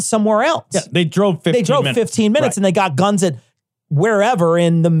guns somewhere else. Yeah, they drove 15 minutes. And they got guns at wherever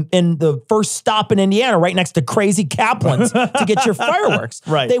in the first stop in Indiana, right next to Crazy Kaplan's to get your fireworks.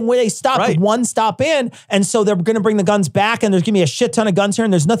 They stopped one stop in, and so they're going to bring the guns back, and there's going to be a shit ton of guns here,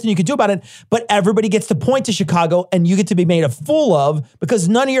 and there's nothing you can do about it. But everybody gets to point to Chicago, and you get to be made a fool of because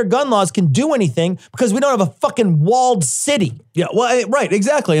none of your gun laws can do anything because we don't have a fucking walled city. Yeah, well, right,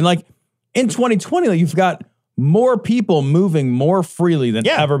 exactly. And like in 2020, like, you've got more people moving more freely than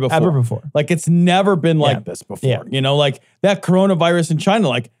ever before. Like it's never been like this before. You know, like that coronavirus in China,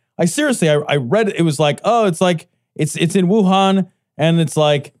 like I read it was like, oh, it's in Wuhan and it's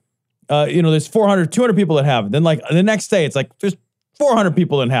like, there's 200 people that have it. Then like the next day, it's like there's 400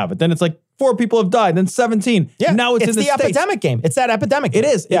 people that have it. Then it's like 4 people have died. Then 17. Yeah. Now it's in the States. Epidemic game. It's that epidemic game. It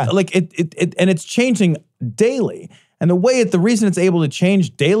is. Yeah. And it's changing daily. And the reason it's able to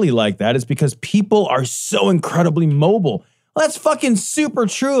change daily like that is because people are so incredibly mobile. Well, that's fucking super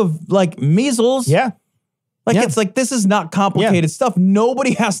true of like measles. It's like, this is not complicated stuff.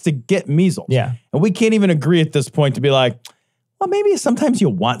 Nobody has to get measles. Yeah. And we can't even agree at this point to be like, well, maybe sometimes you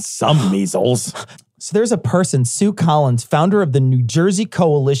want some measles. So there's a person, Sue Collins, founder of the New Jersey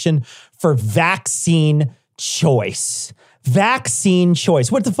Coalition for Vaccine Choice. Vaccine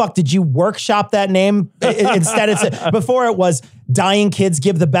Choice. What the fuck? Did you workshop that name? Instead, before it was Dying Kids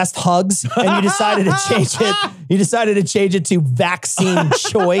Give the Best Hugs, and you decided to change it. You decided to change it to Vaccine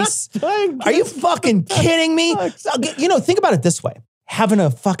Choice. Are you fucking kidding me? Think about it this way. Having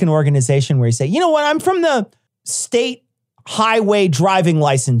a fucking organization where you say, you know what? I'm from the state highway driving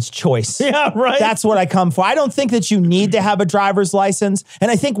license choice. Yeah, right. That's what I come for. I don't think that you need to have a driver's license.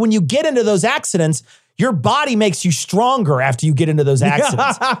 And I think when you get into those accidents, your body makes you stronger after you get into those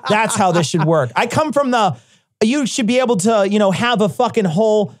accidents. That's how this should work. I come from you should be able to, have a fucking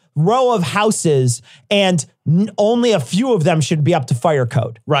whole row of houses and only a few of them should be up to fire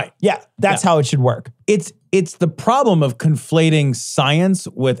code. Right. Yeah, that's how it should work. It's the problem of conflating science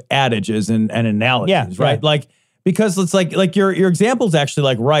with adages and analogies, right? Yeah. Like, because it's like your example's actually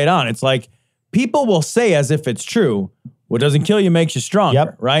like right on. It's like people will say as if it's true, what doesn't kill you makes you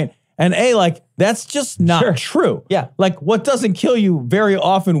stronger, right? And that's just not true. Yeah. Like what doesn't kill you very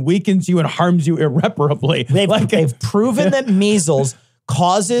often weakens you and harms you irreparably. They've proven that measles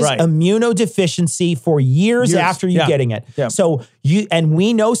causes immunodeficiency for years after you getting it. Yeah. So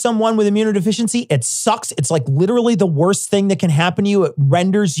we know someone with immunodeficiency. It sucks. It's like literally the worst thing that can happen to you. It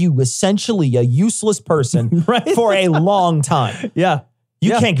renders you essentially a useless person for a long time. Yeah.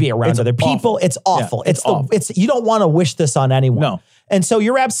 You can't be around other people. It's awful. Yeah, it's awful. You don't want to wish this on anyone. No. And so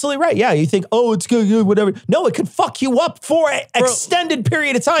you're absolutely right. Yeah, you think, oh, it's good, whatever. No, it could fuck you up for an extended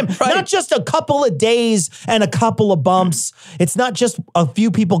period of time. Right. Not just a couple of days and a couple of bumps. It's not just a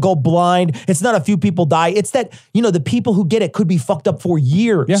few people go blind. It's not a few people die. It's that, the people who get it could be fucked up for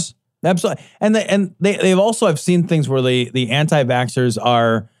years. Yeah, absolutely. And they've also, I've seen things where the anti-vaxxers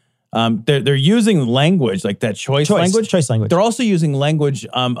are, they're using language like that choice language. They're also using language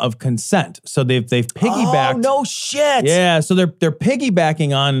of consent. So they've piggybacked. Oh no shit! Yeah, so they're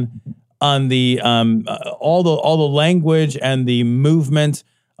piggybacking on the all the language and the movement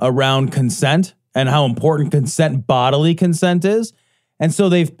around consent and how important bodily consent is. And so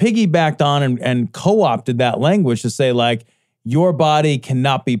they've piggybacked on and co-opted that language to say like your body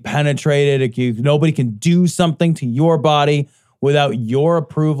cannot be penetrated. Nobody can do something to your body without your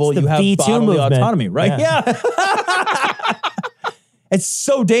approval. You have bodily autonomy, right? Yeah. It's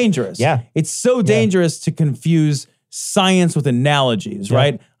so dangerous. Yeah. It's so dangerous to confuse science with analogies,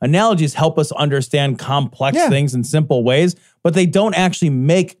 right? Analogies help us understand complex things in simple ways, but they don't actually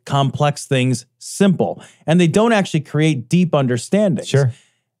make complex things simple. And they don't actually create deep understanding. Sure.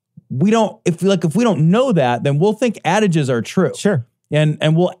 If we don't know that, then we'll think adages are true. Sure.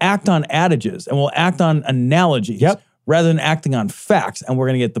 And we'll act on adages and we'll act on analogies. Rather than acting on facts, and we're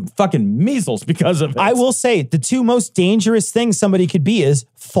going to get the fucking measles because of it. I will say the two most dangerous things somebody could be is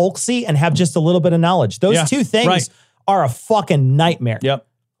folksy and have just a little bit of knowledge. Those two things are a fucking nightmare. Yep.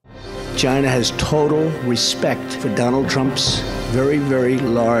 China has total respect for Donald Trump's very, very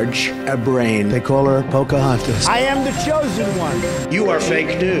large brain. They call her Pocahontas. I am the chosen one. You are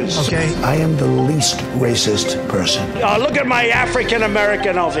fake news. Okay. I am the least racist person. Look at my African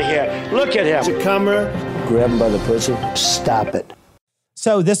American over here. Look at him. He's a comer. Grab him by the pussy. Stop it.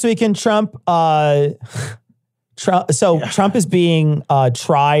 So this week in Trump, Trump is being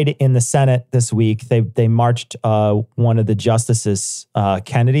tried in the Senate this week. They marched one of the justices,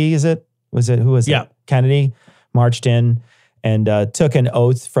 Kennedy, who was it? Kennedy marched in and took an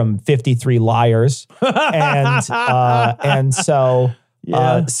oath from 53 liars. I'm not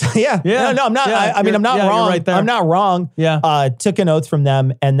wrong. Right there. I'm not wrong. Yeah. Took an oath from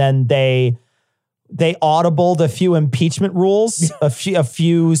them, and then they audibled a few impeachment rules, a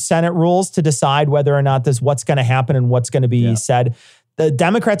few Senate rules to decide whether or not what's going to happen and what's going to be said. The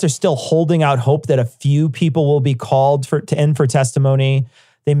Democrats are still holding out hope that a few people will be called in for testimony.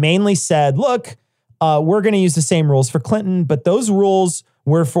 They mainly said, look, we're going to use the same rules for Clinton, but those rules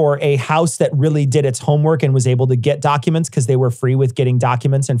were for a House that really did its homework and was able to get documents because they were free with getting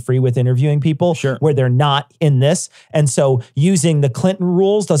documents and free with interviewing people, where they're not in this. And so using the Clinton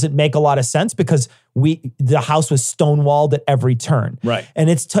rules doesn't make a lot of sense because the House was stonewalled at every turn. Right. And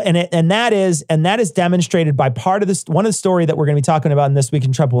that is demonstrated by part of this, one of the story that we're going to be talking about in This Week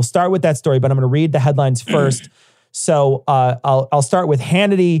in Trump. We'll start with that story, but I'm going to read the headlines first. So I'll start with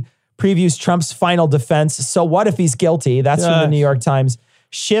Hannity previews Trump's final defense. So what if he's guilty? That's from the New York Times.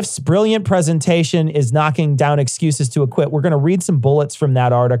 Schiff's brilliant presentation is knocking down excuses to acquit. We're going to read some bullets from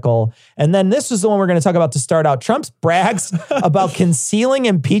that article. And then this is the one we're going to talk about to start out. Trump's brags about concealing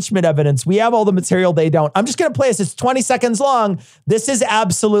impeachment evidence. We have all the material, they don't. I'm just going to play this. It's 20 seconds long. This is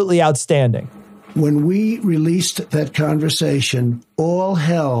absolutely outstanding. When we released that conversation, all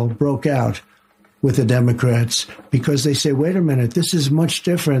hell broke out with the Democrats because they say, wait a minute, this is much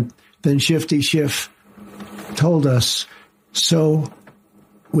different than Shifty Schiff told us. So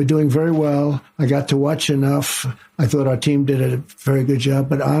we're doing very well. I got to watch enough. I thought our team did a very good job.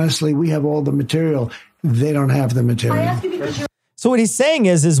 But honestly, we have all the material. They don't have the material. So what he's saying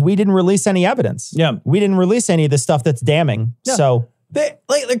is we didn't release any evidence. Yeah. We didn't release any of the stuff that's damning. Yeah. So they're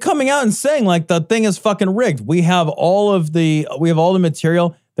coming out and saying like the thing is fucking rigged. We have all the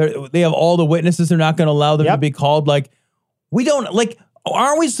material. They have all the witnesses. They're not going to allow them to be called. Like, we don't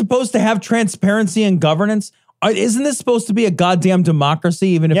aren't we supposed to have transparency and governance? Isn't this supposed to be a goddamn democracy,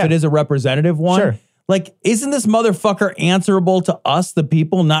 even if it is a representative one? Sure. Like, isn't this motherfucker answerable to us, the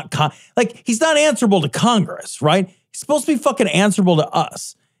people, he's not answerable to Congress, right? He's supposed to be fucking answerable to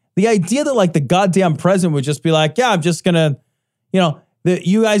us. The idea that like the goddamn president would just be like, yeah, I'm just gonna,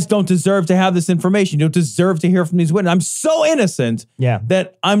 you guys don't deserve to have this information. You don't deserve to hear from these witnesses. I'm so innocent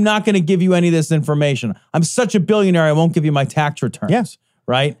that I'm not going to give you any of this information. I'm such a billionaire, I won't give you my tax returns. Yeah.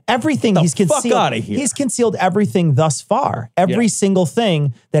 Right? Everything he's concealed. Fuck out of here. He's concealed everything thus far. Every single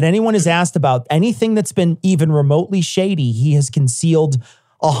thing that anyone has asked about, anything that's been even remotely shady, he has concealed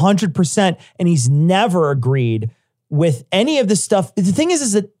 100%, and he's never agreed with any of this stuff. The thing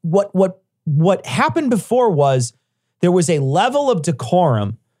is that what happened before was there was a level of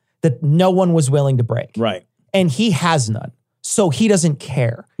decorum that no one was willing to break. Right. And he has none. So he doesn't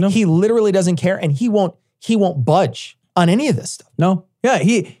care. No. He literally doesn't care, and he won't budge on any of this stuff. No. Yeah,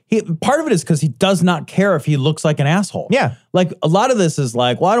 he part of it is because he does not care if he looks like an asshole. Yeah. Like a lot of this is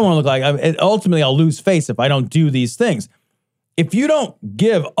like, well, I don't want to look like, ultimately I'll lose face if I don't do these things. If you don't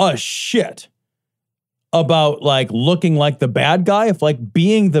give a shit about like looking like the bad guy, if like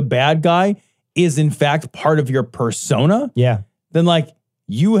being the bad guy is in fact part of your persona, then like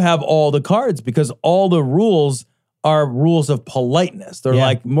you have all the cards because all the rules are rules of politeness. They're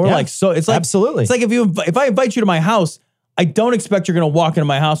like more like, so it's like, absolutely. It's like if I invite you to my house, I don't expect you're going to walk into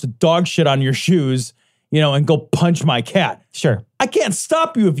my house with dog shit on your shoes, and go punch my cat. Sure. I can't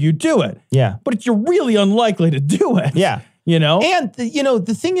stop you if you do it. Yeah. But you're really unlikely to do it. Yeah. you know? And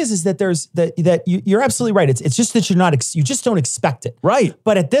the thing is that there's that you're absolutely right. It's just that you just don't expect it. Right.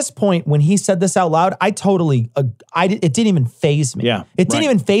 But at this point, when he said this out loud, it didn't even faze me. Yeah. It didn't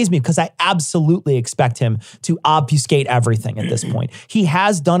even faze me because I absolutely expect him to obfuscate everything at this point. He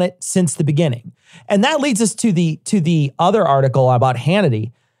has done it since the beginning. And that leads us to the other article about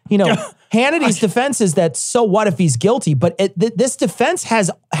Hannity. Hannity's defense is that, so what if he's guilty? But this defense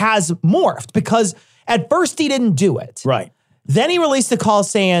has morphed because at first he didn't do it. Right. Then he released a call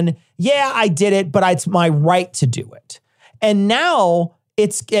saying, yeah, I did it, but it's my right to do it. And now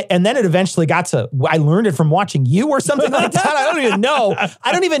and then it eventually got to, I learned it from watching you or something like that. I don't even know.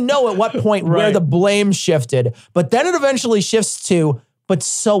 I don't even know at what point where the blame shifted. But then it eventually shifts to, but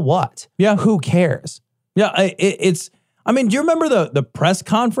so what? Yeah. Who cares? Yeah, I mean, do you remember the press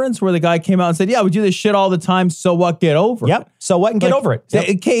conference where the guy came out and said, yeah, we do this shit all the time, so what, get over it? Yep, so what and get over it. Yep.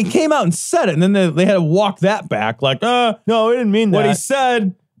 It came out and said it, and then they had to walk that back, like, no, I didn't mean that. What he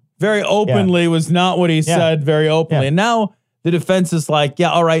said very openly was not what he said very openly. And now the defense is like, yeah,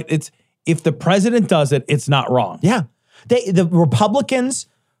 all right, if the president does it, it's not wrong. Yeah, the Republicans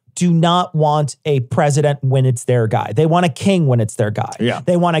do not want a president when it's their guy. They want a king when it's their guy. Yeah.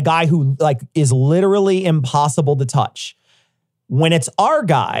 They want a guy who is literally impossible to touch. When it's our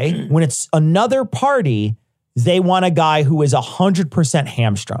guy, when it's another party, they want a guy who is 100%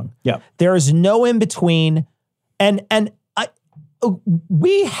 hamstrung. Yeah. There is no in between. And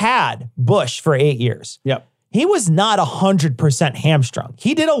we had Bush for 8 years. Yep. He was not 100% hamstrung.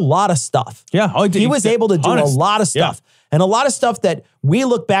 He did a lot of stuff. Yeah. He was able to do a lot of stuff. Yeah. And a lot of stuff that we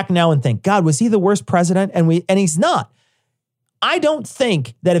look back now and think, God, was he the worst president? And he's not. I don't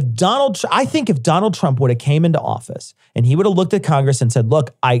think that if Donald Trump would have came into office and he would have looked at Congress and said,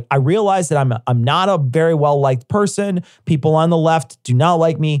 look, I realize that I'm not a very well-liked person. People on the left do not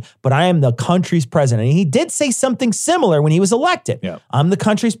like me, but I am the country's president. And he did say something similar when he was elected. Yeah. I'm the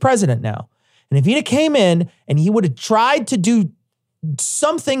country's president now. And if he'd have came in and he would have tried to do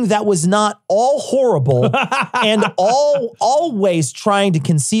something that was not all horrible and always trying to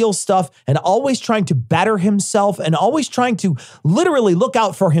conceal stuff and always trying to better himself and always trying to literally look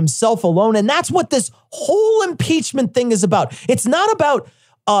out for himself alone. And that's what this whole impeachment thing is about. It's not about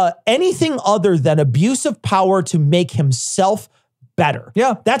anything other than abuse of power to make himself better.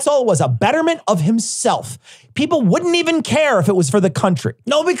 Yeah. That's all it was, a betterment of himself. People wouldn't even care if it was for the country.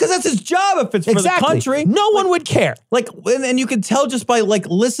 No, because that's his job if it's for the country. No one would care. And you can tell just by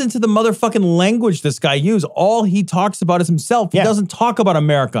listen to the motherfucking language this guy uses. All he talks about is himself. He doesn't talk about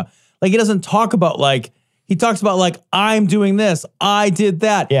America. He doesn't talk about he talks about I'm doing this. I did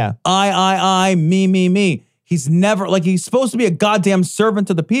that. Yeah. I, me. He's never he's supposed to be a goddamn servant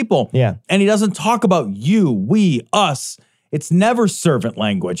to the people. Yeah. And he doesn't talk about you, we, us. It's never servant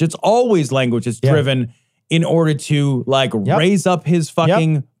language. It's always language that's driven in order to raise up his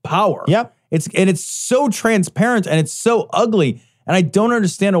fucking power. Yep. It's so transparent and it's so ugly. And I don't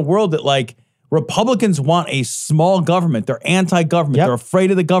understand a world that Republicans want a small government. They're anti-government. Yep. They're afraid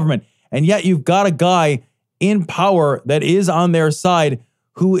of the government. And yet you've got a guy in power that is on their side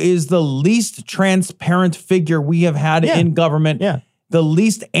who is the least transparent figure we have had in government. Yeah. The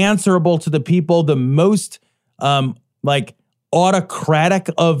least answerable to the people, the most autocratic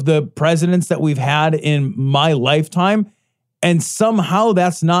of the presidents that we've had in my lifetime. And somehow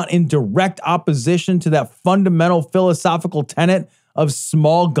that's not in direct opposition to that fundamental philosophical tenet of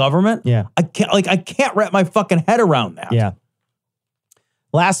small government. Yeah. I can't wrap my fucking head around that. Yeah.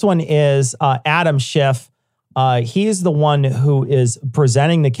 Last one is Adam Schiff. He is the one who is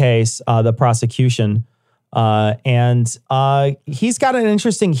presenting the case, the prosecution. And he's got an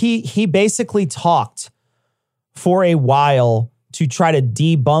interesting, he basically talked for a while to try to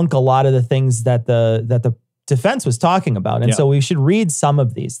debunk a lot of the things that the defense was talking about. And so we should read some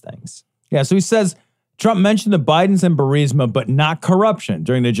of these things. Yeah, so he says, Trump mentioned the Bidens and Burisma, but not corruption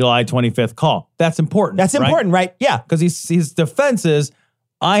during the July 25th call. That's important. That's important, right? Yeah. Because his defense is,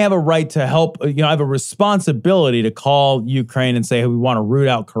 I have a right to help, I have a responsibility to call Ukraine and say, hey, we want to root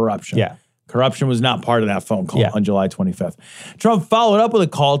out corruption. Yeah. Corruption was not part of that phone call on July 25th. Trump followed up with a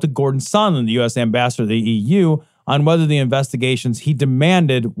call to Gordon Sondland, the U.S. ambassador to the EU, on whether the investigations he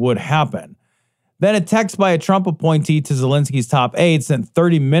demanded would happen. Then a text by a Trump appointee to Zelensky's top aide sent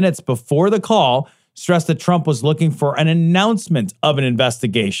 30 minutes before the call stressed that Trump was looking for an announcement of an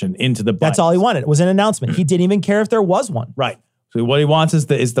investigation into the Bidens. That's all he wanted. It was an announcement. He didn't even care if there was one. Right. So what he wants is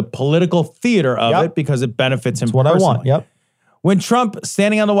the political theater of it because it benefits him That's what personally. I want. Yep. When Trump,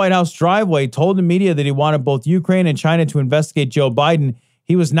 standing on the White House driveway, told the media that he wanted both Ukraine and China to investigate Joe Biden,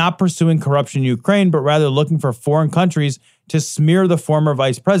 he was not pursuing corruption in Ukraine, but rather looking for foreign countries to smear the former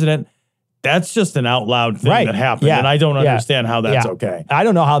vice president. That's just an out loud thing Right. that happened. Yeah. And I don't understand how that's Yeah. okay. I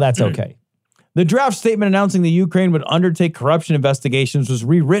don't know how that's okay. The draft statement announcing the Ukraine would undertake corruption investigations was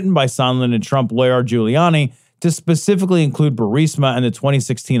rewritten by Sondland and Trump lawyer Giuliani to specifically include Burisma and the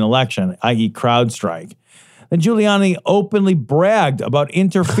 2016 election, i.e. CrowdStrike. Then Giuliani openly bragged about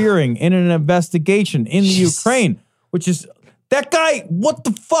interfering in an investigation in the Ukraine, which is, that guy, what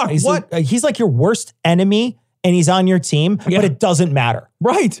the fuck? He's like your worst enemy, and he's on your team, but it doesn't matter.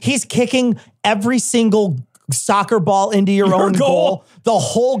 Right. He's kicking every single soccer ball into your own goal the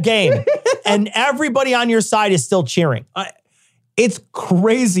whole game, and everybody on your side is still cheering. It's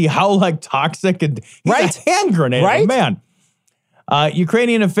crazy how like toxic and he's a hand grenade, Right? man.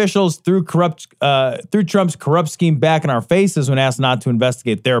 Ukrainian officials threw Trump's corrupt scheme back in our faces when asked not to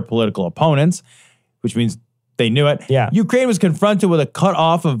investigate their political opponents, which means they knew it. Yeah. Ukraine was confronted with a cut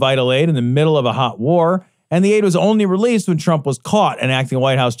off of vital aid in the middle of a hot war, and the aid was only released when Trump was caught, and acting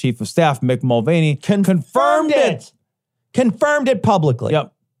White House Chief of Staff Mick Mulvaney confirmed it. Confirmed it publicly.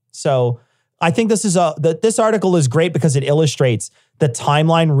 Yep. So I think this article is great because it illustrates the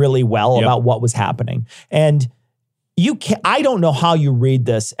timeline really well about what was happening. And I don't know how you read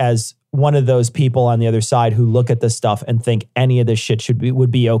this as one of those people on the other side who look at this stuff and think any of this shit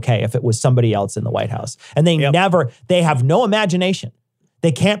would be okay if it was somebody else in the White House. And they they have no imagination.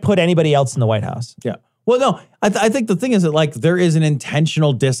 They can't put anybody else in the White House. Yeah. Well, no, I think the thing is that like there is an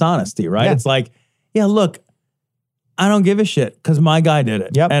intentional dishonesty, right? Yeah. It's like, yeah, look, I don't give a shit because my guy did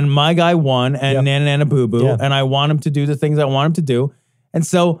it. Yep. And my guy won and Nana Nana Boo Boo. Yeah. And I want him to do the things I want him to do. And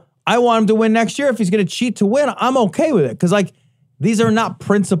so I want him to win next year. If he's going to cheat to win, I'm okay with it. Because like these are not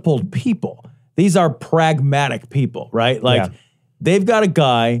principled people. These are pragmatic people, right? Like they've got a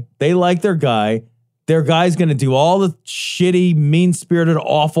guy, they like their guy. Their guy's going to do all the shitty, mean-spirited,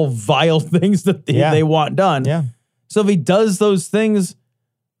 awful, vile things that they want done. Yeah. So if he does those things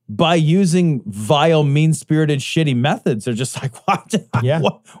by using vile, mean-spirited, shitty methods, they're just like, what? Yeah.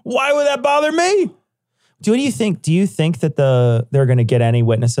 Why would that bother me? Do you think that they're going to get any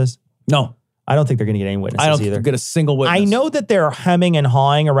witnesses? No. I don't think they're going to get any witnesses I don't either. think they'll get a single witness. I know that they're hemming and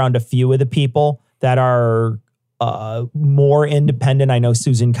hawing around a few of the people that are more independent. I know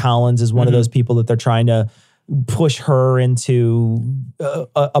Susan Collins is one of those people that they're trying to push her into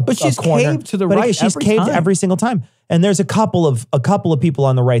but she's corner. caved to the But right. She's every caved time. every single time. And there's a couple of people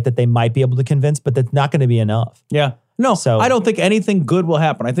on the right that they might be able to convince, but that's not going to be enough. Yeah. No, So- I don't think anything good will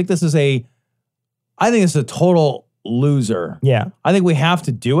happen. I think this is a total loser. Yeah. I think we have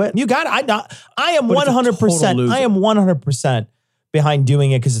to do it. You got it. I am But it's a total 100%. loser. I am 100% behind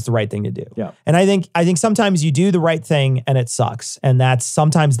doing it because it's the right thing to do. Yeah. And I think sometimes you do the right thing and it sucks. And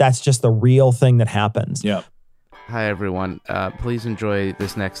sometimes that's just the real thing that happens. Yeah. Hi, everyone. Please enjoy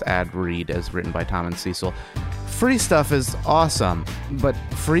this next ad read as written by Tom and Cecil. Free stuff is awesome, but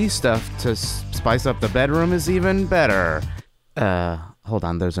free stuff to spice up the bedroom is even better. Hold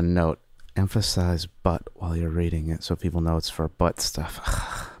on, there's a note. Emphasize butt while you're reading it so people know it's for butt stuff.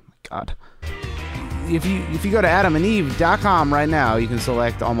 Oh, my God. If you go to adamandeve.com right now, you can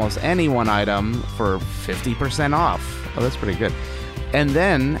select almost any one item for 50% off. Oh, that's pretty good. And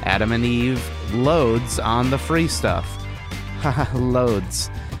then Adam and Eve loads on the free stuff. Loads.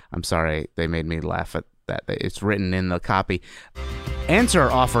 I'm sorry, they made me laugh at that. It's written in the copy.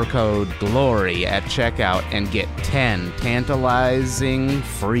 Enter offer code GLORY at checkout and get 10 tantalizing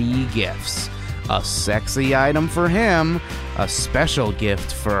free gifts. A sexy item for him, a special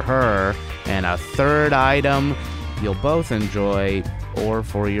gift for her, and a third item you'll both enjoy, or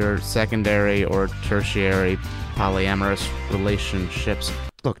for your secondary or tertiary polyamorous relationships.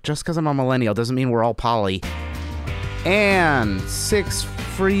 Look, just because I'm a millennial doesn't mean we're all poly. And 6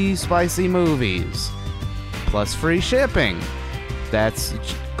 free spicy movies, plus free shipping. That's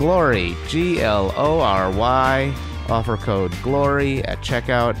GLORY, GLORY. Offer code GLORY at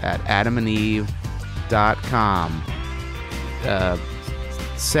checkout at adamandeve.com.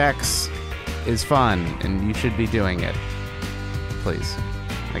 Sex is fun, and you should be doing it. Please,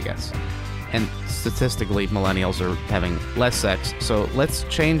 I guess. And statistically, millennials are having less sex, so let's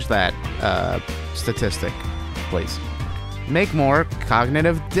change that statistic, please. Make more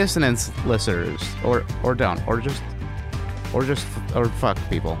cognitive dissonance listeners, or don't, or fuck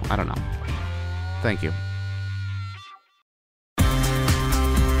people. I don't know. Thank you.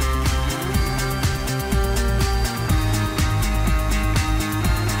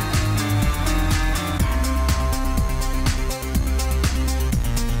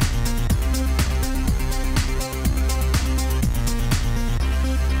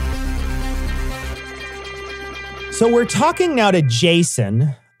 So we're talking now to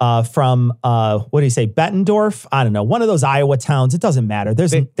Jason from what do you say, Bettendorf? I don't know, one of those Iowa towns. It doesn't matter.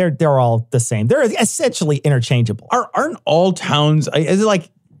 They're all the same. They're essentially interchangeable. Aren't all towns? Is it like?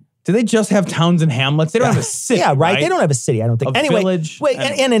 Do they just have towns and hamlets? They don't have a city. Yeah, right. They don't have a city. I don't think. Anyway, village. Wait.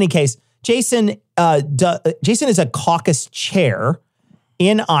 In any case, Jason is a caucus chair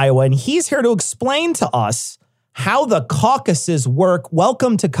in Iowa, and he's here to explain to us how the caucuses work.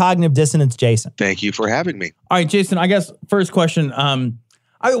 Welcome to Cognitive Dissonance, Jason. Thank you for having me. All right, Jason. I guess first question.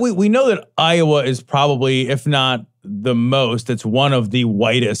 We know that Iowa is probably, if not the most, it's one of the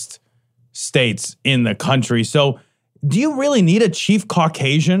whitest states in the country. So, do you really need a chief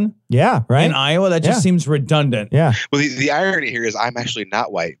Caucasian? Yeah, right. In Iowa, that just seems redundant. Yeah. Well, the irony here is I'm actually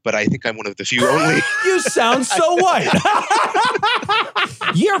not white, but I think I'm one of the few only. You sound so white.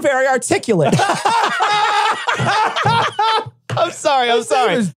 You're very articulate. I'm sorry. No,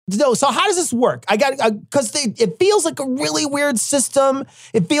 so how does this work? Because it feels like a really weird system.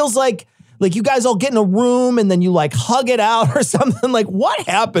 It feels like you guys all get in a room and then you like hug it out or something. Like, what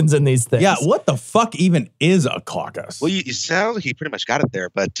happens in these things? Yeah, what the fuck even is a caucus? Well, you sound like you pretty much got it there,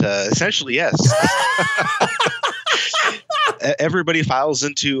 but essentially, yes. Everybody files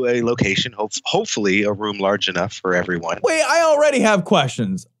into a location, hopefully a room large enough for everyone. Wait, I already have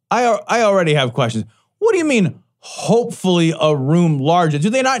questions. I already have questions. What do you mean, hopefully a room larger?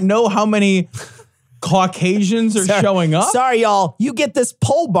 Do they not know how many Caucasians are showing up? Sorry, y'all. You get this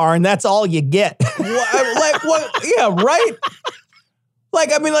pole barn. That's all you get. What? Yeah, right.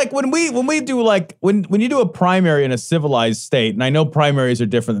 Like, I mean, like when we do like when you do a primary in a civilized state, and I know primaries are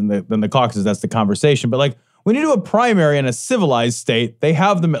different than the caucuses. That's the conversation. But like when you do a primary in a civilized state, they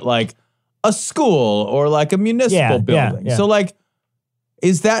have them at like a school or like a municipal building. Yeah. So like,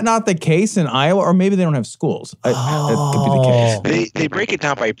 is that not the case in Iowa? Or maybe they don't have schools. That could be the case. They break it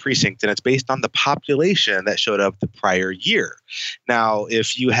down by precinct, and it's based on the population that showed up the prior year. Now,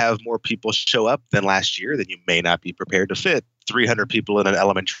 if you have more people show up than last year, then you may not be prepared to fit 300 people in an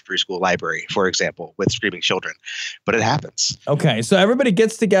elementary school library, for example, with screaming children. But it happens. Okay, so everybody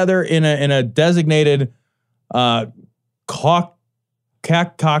gets together in a designated caucusing,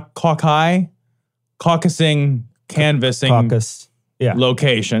 canvassing caucus. Yeah.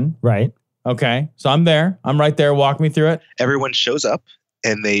 Location. Right. Okay. So I'm there. I'm right there. Walk me through it. Everyone shows up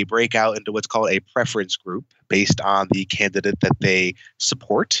and they break out into what's called a preference group based on the candidate that they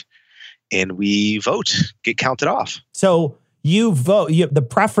support. And we vote, get counted off. So you vote, the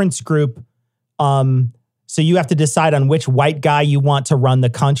preference group. So you have to decide on which white guy you want to run the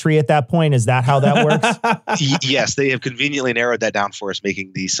country at that point. Is that how that works? Yes, they have conveniently narrowed that down for us,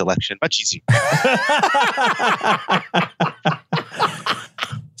 making the selection much easier.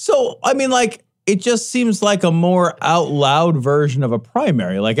 So, I mean, like, it just seems like a more out loud version of a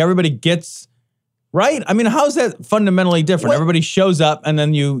primary. Like everybody gets, right? I mean, how's that fundamentally different? Everybody shows up and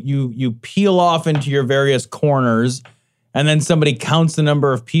then you peel off into your various corners. And then somebody counts the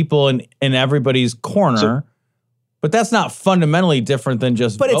number of people in everybody's corner. But that's not fundamentally different than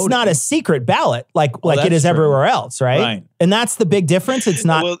just voting. It's not a secret ballot like it is everywhere else, right? Right. And that's the big difference. It's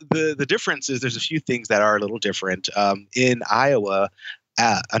not. Well, the difference is there's a few things that are a little different. In Iowa,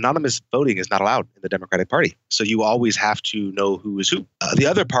 anonymous voting is not allowed in the Democratic Party. So you always have to know who is who. The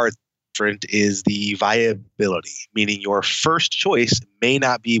other part different is the viability, meaning your first choice may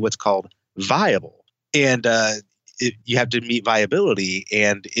not be what's called viable. And you have to meet viability,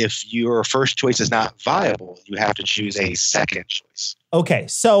 and if your first choice is not viable, you have to choose a second choice. Okay,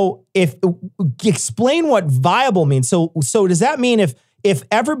 so explain what viable means. So does that mean if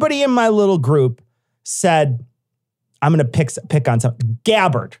everybody in my little group said, I'm going to pick on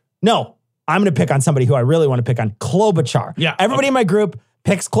Gabbard? No, I'm going to pick on somebody who I really want to pick on, Klobuchar. Yeah, everybody in my group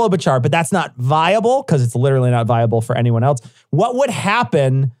picks Klobuchar, but that's not viable because it's literally not viable for anyone else. What would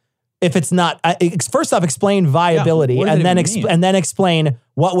happen if it's not? First off, explain viability, and then explain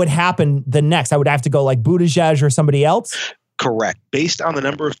what would happen the next. I would have to go like Buttigieg or somebody else. Correct. Based on the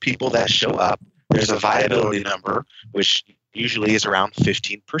number of people that show up, there's a viability number, which usually is around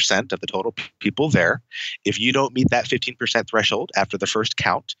 15% of the total people there. If you don't meet that 15% threshold after the first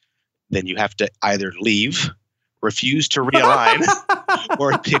count, then you have to either leave, refuse to realign,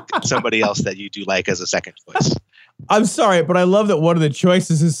 or pick somebody else that you do like as a second choice. I'm sorry, but I love that one of the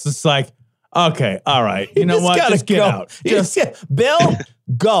choices is just like, okay, all right. You know what? Just get out. Bill,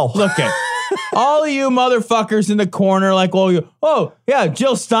 go. Look at all of you motherfuckers in the corner like, oh, yeah,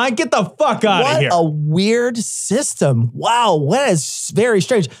 Jill Stein, get the fuck out of here. What a weird system. Wow, that is very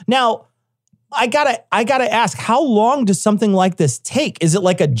strange. Now, I gotta ask, how long does something like this take? Is it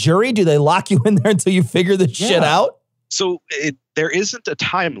like a jury? Do they lock you in there until you figure this shit out? So there isn't a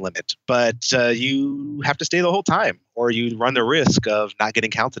time limit, but you have to stay the whole time, or you run the risk of not getting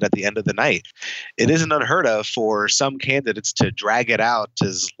counted at the end of the night. It isn't unheard of for some candidates to drag it out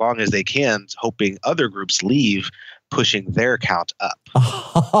as long as they can, hoping other groups leave, pushing their count up.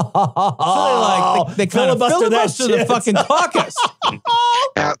 So they kind of filibuster the fucking caucus.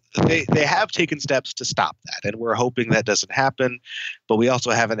 Now, they have taken steps to stop that, and we're hoping that doesn't happen. But we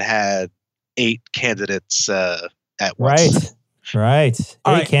also haven't had 8 candidates at once. Right.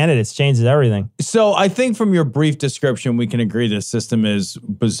 Eight candidates changes everything. So I think from your brief description, we can agree this system is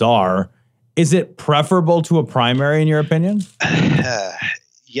bizarre. Is it preferable to a primary in your opinion?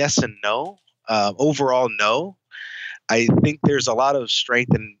 Yes and no. Overall, no. I think there's a lot of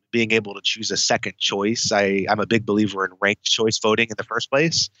strength in being able to choose a second choice. I'm a big believer in ranked choice voting in the first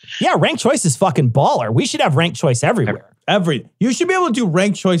place. Yeah, ranked choice is fucking baller. We should have ranked choice everywhere. You should be able to do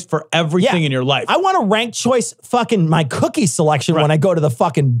ranked choice for everything in your life. I want to rank choice fucking my cookie selection when I go to the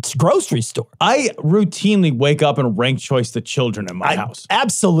fucking grocery store. I routinely wake up and rank choice the children in my house.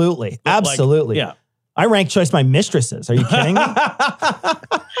 Absolutely. Yeah. I rank choice my mistresses. Are you kidding me?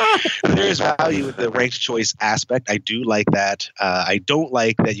 There's value in the ranked choice aspect. I do like that. I don't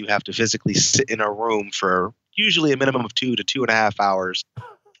like that you have to physically sit in a room for usually a minimum of 2 to 2.5 hours.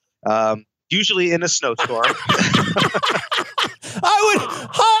 Usually in a snowstorm.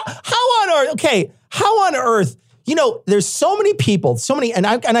 How on earth? You know, there's so many people, and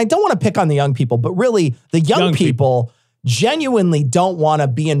I don't want to pick on the young people, but really the young people genuinely don't want to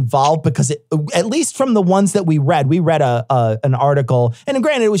be involved because at least from the ones that we read an article, and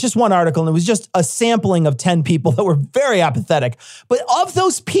granted, it was just one article and it was just a sampling of 10 people that were very apathetic. But of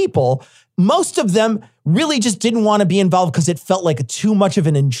those people, most of them really just didn't want to be involved because it felt like too much of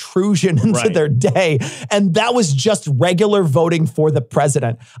an intrusion into their day. And that was just regular voting for the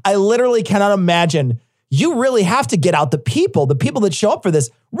president. I literally cannot imagine. You really have to get out the people that show up for this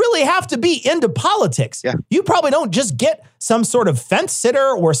really have to be into politics. Yeah. You probably don't just get some sort of fence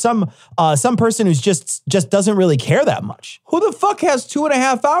sitter or some person who's just doesn't really care that much. Who the fuck has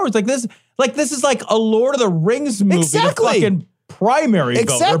 2.5 hours? This is like a Lord of the Rings movie. Exactly. The fucking primary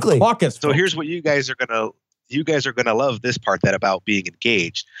vote or caucus So vote. here's what you guys are gonna love this part about being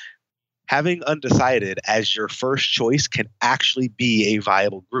engaged. Having undecided as your first choice can actually be a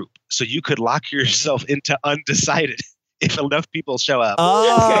viable group. So you could lock yourself into undecided if enough people show up.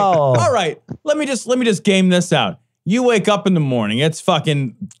 Oh. Okay. All right. Let me just game this out. You wake up in the morning, it's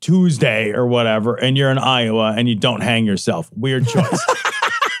fucking Tuesday or whatever, and you're in Iowa and you don't hang yourself. Weird choice.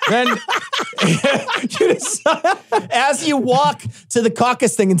 Then you decide, as you walk to the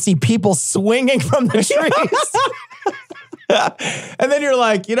caucus thing and see people swinging from the trees. And then you're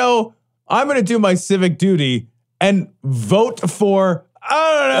like, I'm going to do my civic duty and vote for,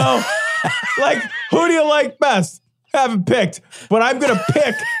 I don't know, who do you like best? Haven't picked, but I'm going to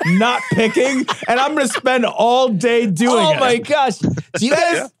pick not picking, and I'm going to spend all day doing it. Oh my gosh. Do you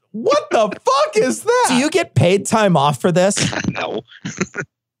guys, what the fuck is that? Do you get paid time off for this? No.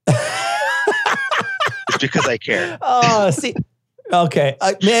 It's because I care. Oh, see. Okay.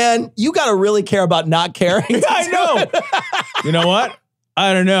 Man, you got to really care about not caring. I know. You know what?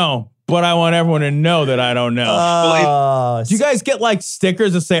 I don't know. But I want everyone to know that I don't know. Do you guys get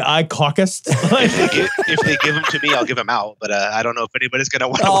stickers that say I caucused? If they give them to me, I'll give them out. But I don't know if anybody's going to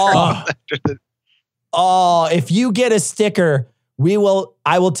want to wear them. If you get a sticker,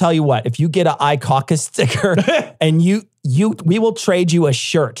 I will tell you what, if you get an I caucus sticker and we will trade you a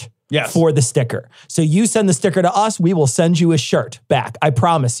shirt for the sticker. So you send the sticker to us, we will send you a shirt back. I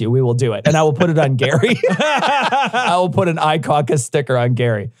promise you, we will do it. And I will put it on Gary. I will put an I caucus sticker on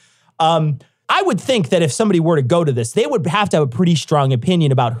Gary. I would think that if somebody were to go to this, they would have to have a pretty strong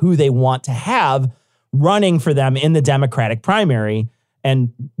opinion about who they want to have running for them in the Democratic primary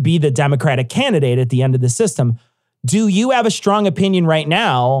and be the Democratic candidate at the end of the system. Do you have a strong opinion right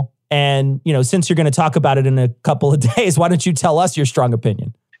now? And, since you're going to talk about it in a couple of days, why don't you tell us your strong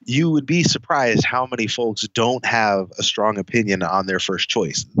opinion? You would be surprised how many folks don't have a strong opinion on their first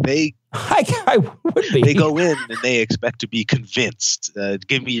choice. I would be. They go in and they expect to be convinced.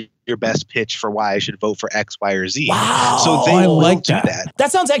 Give me your best pitch for why I should vote for X, Y, or Z. Wow. So they will do that.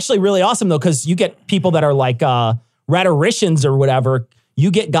 That sounds actually really awesome, though, because you get people that are rhetoricians or whatever. You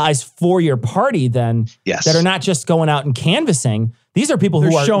get guys for your party then that are not just going out and canvassing. These are people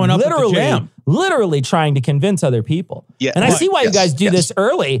who are showing up literally trying to convince other people. Yeah, and I see why you guys do this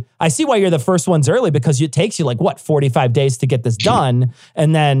early. I see why you're the first ones early, because it takes you 45 days to get this done.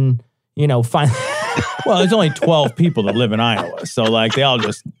 And then, finally. Well, there's only 12 people that live in Iowa. So they all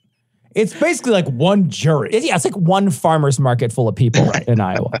just, It's basically like one jury. It's like one farmer's market full of people in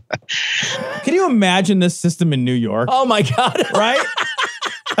Iowa. Can you imagine this system in New York? Oh my God. Right?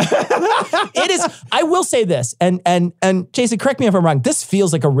 It is. I will say this, and Jason, correct me if I'm wrong. This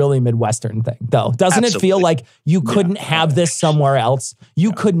feels like a really Midwestern thing, though. Doesn't it feel like you couldn't have this somewhere else?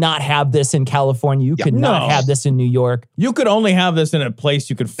 You could not have this in California. You could not have this in New York. You could only have this in a place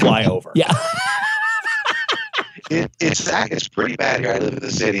you could fly over. Yeah. It's pretty bad here. I live in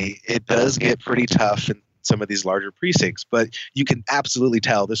the city. It does get pretty tough in some of these larger precincts, but you can absolutely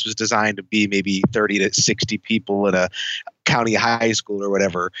tell this was designed to be maybe 30 to 60 people in a county high school or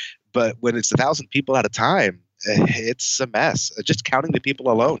whatever. But when it's 1,000 people at a time, it's a mess. Just counting the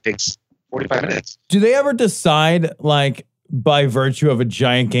people alone takes 45 minutes. Do they ever decide, like, by virtue of a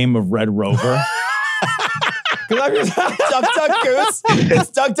giant game of Red Rover? Duck, duck, goose.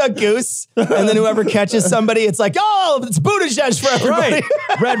 It's duck, duck, goose. And then whoever catches somebody, it's like, oh, it's Buttigieg for everybody.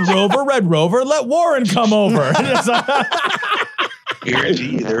 Right. Red Rover, let Warren come over.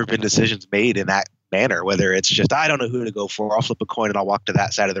 Guarantee you there have been decisions made in that manner, whether it's just, I don't know who to go for. I'll flip a coin and I'll walk to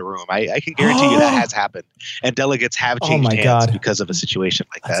that side of the room. I can guarantee you that has happened. And delegates have changed hands because of a situation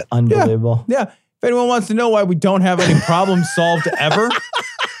like that. Unbelievable. Yeah. If anyone wants to know why we don't have any problems solved ever,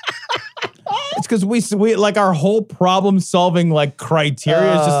 it's because we like our whole problem solving like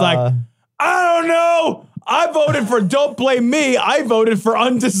criteria is just like, I don't know. I voted for don't blame me. I voted for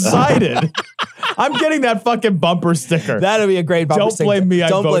undecided. I'm getting that fucking bumper sticker. That'd be a great bumper sticker. Don't blame me. I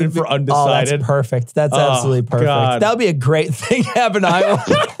voted for undecided. Oh, that's perfect. That's absolutely perfect. God. That would be a great thing to have in Iowa.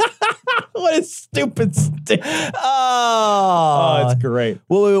 What a stupid stick. Oh, it's great.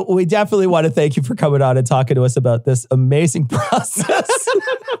 Well, we definitely want to thank you for coming on and talking to us about this amazing process.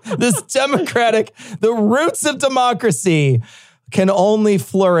 This the roots of democracy can only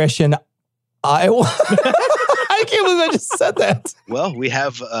flourish in Iowa. I can't believe I just said that. Well, we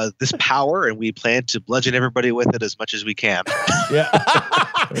have this power and we plan to bludgeon everybody with it as much as we can. Yeah.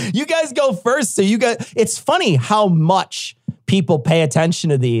 You guys go first. So it's funny how much people pay attention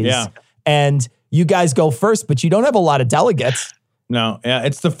to these. Yeah. And you guys go first, but you don't have a lot of delegates. No, yeah,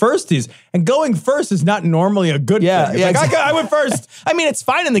 it's the firsties. And going first is not normally a good thing. Yeah, like, I went first. I mean, it's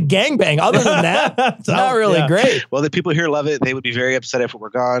fine in the gangbang. Other than that, it's not really great. Well, the people here love it. They would be very upset if it were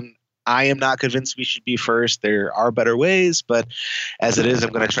gone. I am not convinced we should be first. There are better ways, but as it is,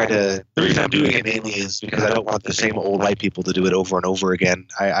 I'm going to try to. The reason I'm doing it mainly is because I don't want the same old white people to do it over and over again.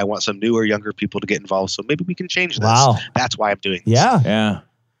 I want some newer, younger people to get involved, so maybe we can change this. Wow. That's why I'm doing this. Yeah. Yeah.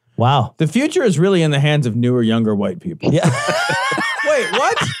 Wow. The future is really in the hands of newer, younger white people. Yeah. Wait,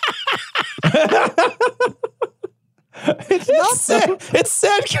 what? It's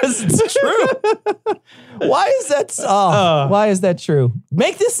sad because it's true. Why is that? Why is that true?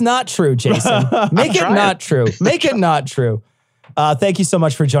 Make this not true, Jason. Make it not true. Make it not true. Thank you so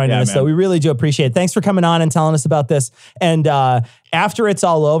much for joining us, though. We really do appreciate it. Thanks for coming on and telling us about this. And after it's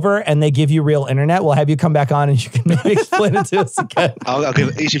all over and they give you real internet, we'll have you come back on and you can maybe explain it to us again. I'll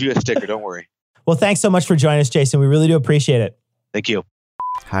give each of you a sticker. Don't worry. Well, thanks so much for joining us, Jason. We really do appreciate it. Thank you.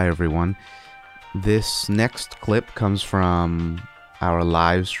 Hi, everyone. This next clip comes from our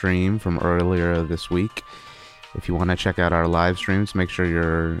live stream from earlier this week. If you want to check out our live streams, make sure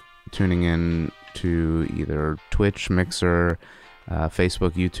you're tuning in to either Twitch, Mixer,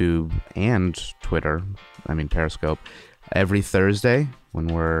 Facebook, YouTube, and Twitter. I mean, Periscope. Every Thursday when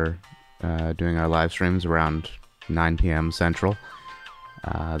we're doing our live streams around 9 p.m. Central.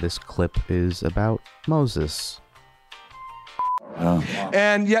 This clip is about Moses.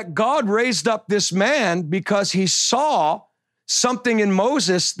 And yet God raised up this man because he saw something in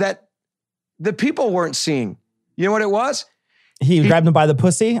Moses that the people weren't seeing. You know what it was? He grabbed him by the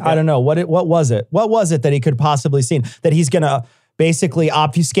pussy? Yeah. I don't know. What was it? What was it that he could possibly seen? That he's going to basically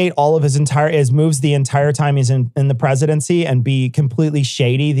obfuscate all of his moves the entire time he's in the presidency and be completely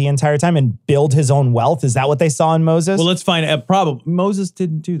shady the entire time and build his own wealth? Is that what they saw in Moses? Well, let's find out. Probably Moses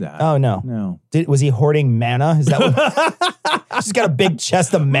didn't do that. Oh, no. No. Was he hoarding manna? Is that what? He's got a big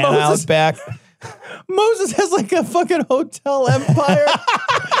chest of manna out back. Moses has like a fucking hotel empire.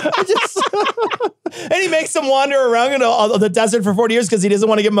 And he makes them wander around in the desert for 40 years because he doesn't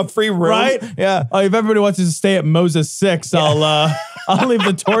want to give them a free room. Right? Yeah. Oh, if everybody wants to stay at Moses 6, I'll leave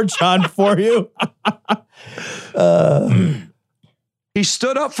the torch on for you. He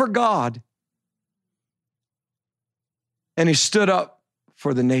stood up for God. And he stood up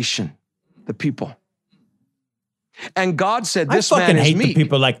for the nation, the people. And God said, this man is hate meek. The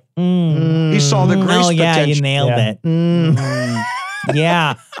people like, he saw the grace potential. You nailed it.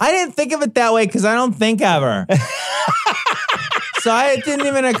 Yeah. I didn't think of it that way because I don't think ever. So it didn't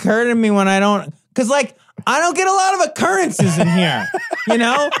even occur to me when I don't, because like, I don't get a lot of occurrences in here. You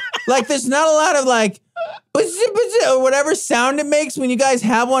know, Like, there's not a lot of like, or whatever sound it makes when you guys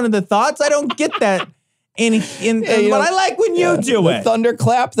have one of the thoughts. I don't get that. But I like when you do it.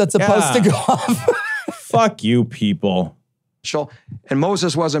 Thunderclap that's supposed to go off. Fuck you, people. And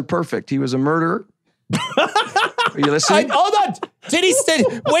Moses wasn't perfect. He was a murderer. Are you listening? Hold on.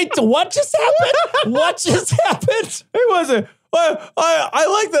 Wait, what just happened? What just happened? It wasn't.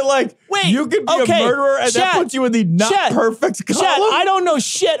 I like that, like, wait, you could be a murderer and that puts you in the not perfect column. Chet, I don't know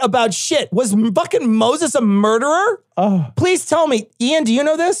shit about shit. Was fucking Moses a murderer? Please tell me. Ian, do you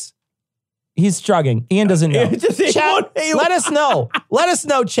know this? He's struggling. Ian doesn't know. Chat, let us know. Let us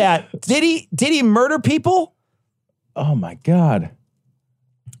know, chat. Did he murder people? Oh my God.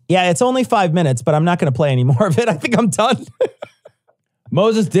 Yeah, it's only 5 minutes, but I'm not going to play any more of it. I think I'm done.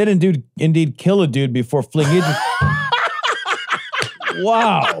 Moses did indeed kill a dude before flinging.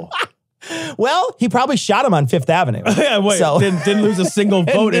 Wow. Well, he probably shot him on Fifth Avenue. Yeah, wait, so. didn't lose a single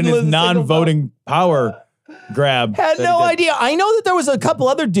vote in his non-voting power grab. Had no idea. I know that there was a couple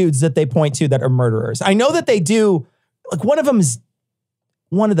other dudes that they point to that are murderers. I know that they do. Like one of them is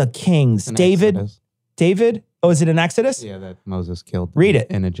one of the kings, David. Exodus. David? Oh, is it in Exodus? Yeah, that Moses killed. Read it.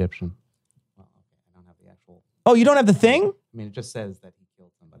 An Egyptian. I don't have the actual. Oh, you don't have the thing? I mean, it just says that he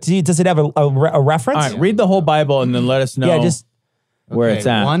killed somebody. Does it have a reference? All right, read the whole Bible and then let us know. Yeah, just where it's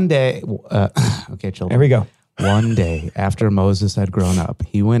at. One day, okay, children. There we go. One day, after Moses had grown up,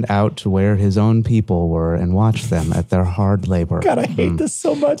 he went out to where his own people were and watched them at their hard labor. God, I hate this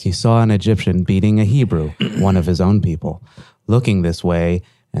so much. He saw an Egyptian beating a Hebrew, one of his own people, looking this way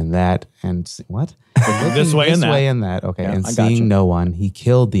and that, and what? This way and that. This way and that. Okay, Yeah, and I gotcha. seeing no one, he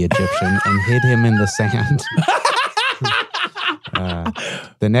killed the Egyptian and hid him in the sand.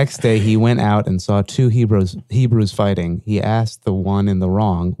 The next day, he went out and saw two Hebrews fighting. He asked the one in the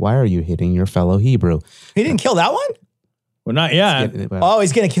wrong, "Why are you hitting your fellow Hebrew?" He didn't kill that one? Well, not yet. Oh,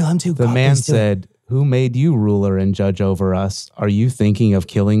 he's going to kill him too. The man said, "Who made you ruler and judge over us? Are you thinking of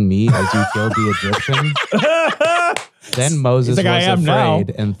killing me as you killed the Egyptian?" Then Moses He's like, was "I am now."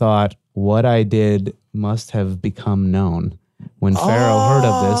 afraid and thought, "What I did must have become known." When Pharaoh heard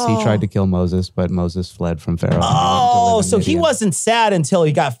of this, he tried to kill Moses, but Moses fled from Pharaoh. Oh, so he wasn't sad until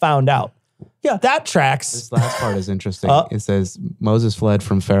he got found out. Yeah, that tracks. This last part is interesting. It says, Moses fled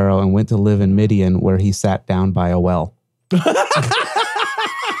from Pharaoh and went to live in Midian, where he sat down by a well.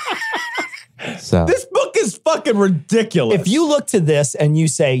 So This book is fucking ridiculous. If you look to this and you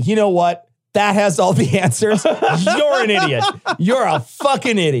say, you know what? That has all the answers. You're an idiot. You're a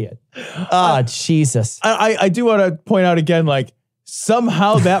fucking idiot. Oh, Jesus. I do want to point out again, like,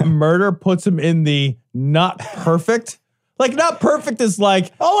 somehow that murder puts him in the not perfect. Like, not perfect is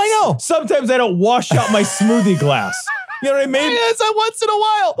like, oh, I know. Sometimes I don't wash out my smoothie glass. You know what I mean? Yes, once in a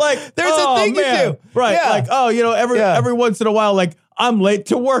while. Like, there's a thing you do. Right. Yeah. Like, every once in a while, like, I'm late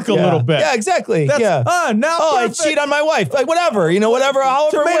to work a little bit. Yeah, exactly. That's, now I cheat on my wife. Like, whatever, whatever,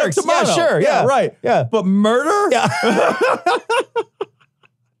 however it works. Tomato. Yeah, sure. Yeah, right. Yeah. But murder? Yeah.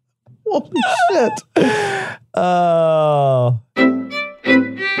 Holy shit. Oh.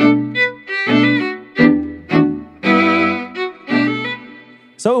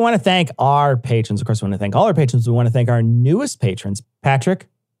 So we want to thank our patrons. Of course, we want to thank all our patrons. We want to thank our newest patrons, Patrick,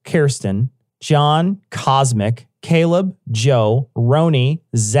 Kirsten, John, Cosmic, Caleb, Joe, Roni,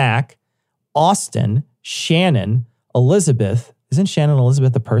 Zach, Austin, Shannon, Elizabeth. Isn't Shannon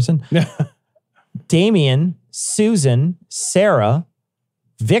Elizabeth a person? Damien, Susan, Sarah,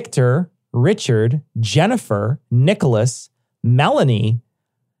 Victor, Richard, Jennifer, Nicholas, Melanie,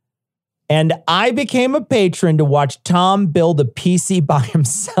 and I became a patron to watch Tom build a PC by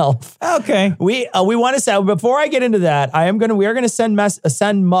himself. Okay. We want to say, before I get into that, we are going to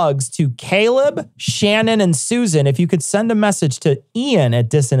send mugs to Caleb, Shannon, and Susan. If you could send a message to Ian at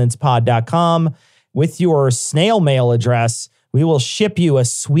dissonancepod.com with your snail mail address, we will ship you a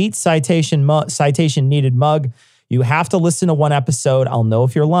sweet citation needed mug. You have to listen to one episode. I'll know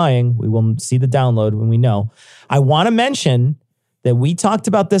if you're lying. We will see the download when we know. I want to mention that we talked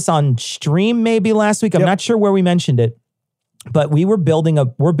about this on stream maybe last week. I'm not sure where we mentioned it, but we built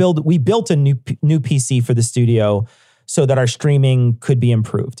a new PC for the studio so that our streaming could be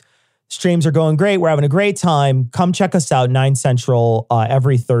improved. Streams are going great. We're having a great time. Come check us out, 9 Central,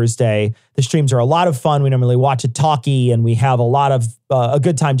 every Thursday. The streams are a lot of fun. We normally watch a talkie, and we have a lot of a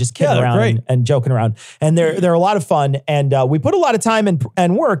good time just kidding around and joking around. And they're a lot of fun. And we put a lot of time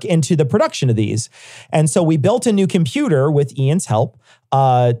and work into the production of these. And so we built a new computer with Ian's help.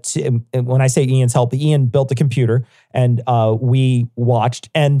 When I say Ian's help, Ian built the computer and we watched.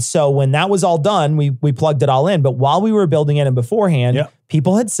 And so when that was all done, we plugged it all in. But while we were building it and beforehand,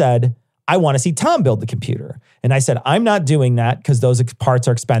 people had said, I want to see Tom build the computer. And I said, I'm not doing that because those parts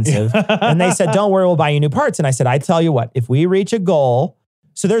are expensive. And they said, don't worry, we'll buy you new parts. And I said, I tell you what, if we reach a goal,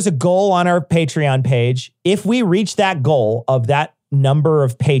 so there's a goal on our Patreon page. If we reach that goal of that number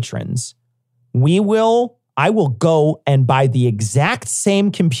of patrons, I will go and buy the exact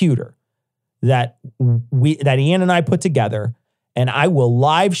same computer that Ian and I put together, and I will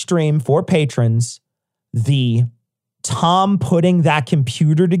live stream for patrons the Tom putting that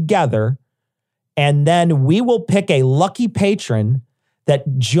computer together, and then we will pick a lucky patron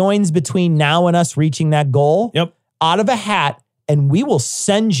that joins between now and us reaching that goal out of a hat, and we will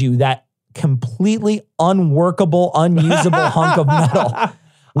send you that completely unworkable, unusable hunk of metal.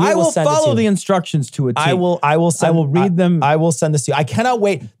 I will follow the instructions to a T. I will read them. I will send this to you. I cannot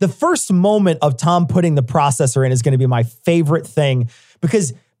wait. The first moment of Tom putting the processor in is going to be my favorite thing,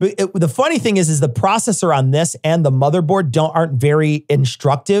 because the funny thing is the processor on this and the motherboard aren't very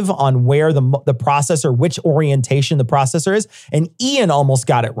instructive on where the processor, which orientation the processor is. And Ian almost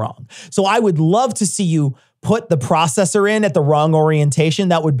got it wrong. So I would love to see you put the processor in at the wrong orientation.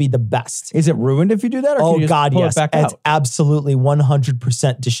 That would be the best. Is it ruined if you do that? Or can you just pull it back out? It's absolutely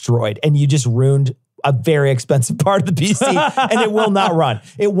 100% destroyed. And you just ruined a very expensive part of the PC and it will not run.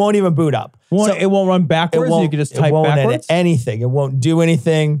 It won't even boot up. It won't run backwards? You can just type backwards? Anything. It won't do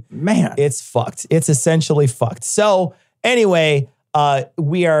anything. Man. It's fucked. It's essentially fucked. So anyway,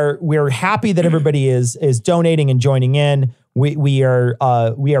 we're happy that everybody is donating and joining in. We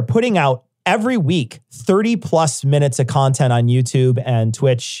are putting out every week 30 plus minutes of content on YouTube and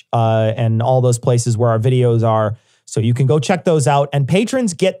Twitch and all those places where our videos are. So you can go check those out, and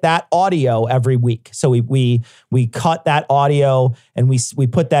patrons get that audio every week. So we cut that audio and we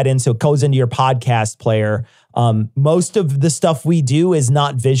put that in, so it goes into your podcast player. Most of the stuff we do is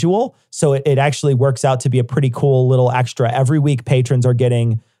not visual, so it actually works out to be a pretty cool little extra. Every week, patrons are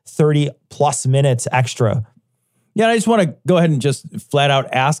getting 30 plus minutes extra. Yeah, I just want to go ahead and just flat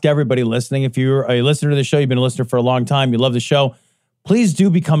out ask everybody listening, if you're a listener to the show, you've been a listener for a long time, you love the show, please do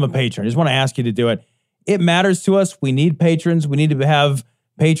become a patron. I just want to ask you to do it. It matters to us. We need patrons. We need to have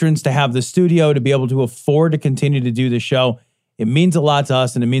patrons to have the studio, to be able to afford to continue to do the show. It means a lot to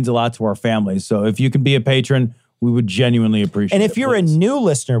us, and it means a lot to our families. So if you can be a patron, we would genuinely appreciate it. And if you're a new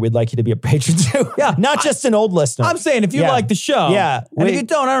listener, we'd like you to be a patron too. Yeah. Not just an old listener. I'm saying if you like the show. Yeah. And if you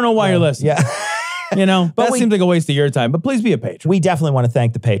don't, I don't know why you're listening. Yeah. You know, but that seems like a waste of your time. But please be a patron. We definitely want to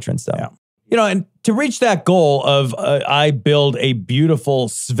thank the patrons, though. Yeah. You know, and to reach that goal of I build a beautiful,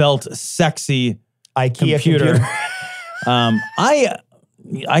 svelte, sexy IKEA computer.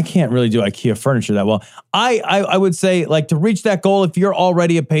 I can't really do IKEA furniture that well. I would say, like, to reach that goal, if you're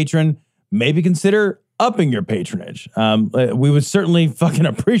already a patron, maybe consider upping your patronage. We would certainly fucking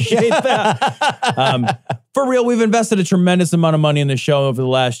appreciate that. For real, we've invested a tremendous amount of money in the show over the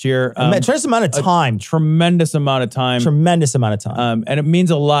last year. Tremendous amount of time. Tremendous amount of time. Tremendous amount of time. And it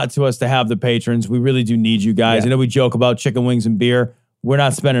means a lot to us to have the patrons. We really do need you guys. Yeah. I know we joke about chicken wings and beer. We're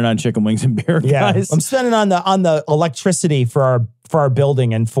not spending on chicken wings and beer, guys. I'm spending on the electricity for our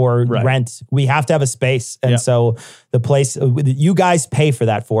building and for rent. We have to have a space, and so the place, you guys pay for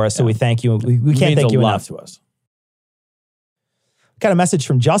that for us. So we thank you. We can't thank you enough. To us. Got a message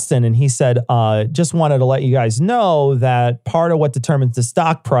from Justin, and he said, just wanted to let you guys know that part of what determines the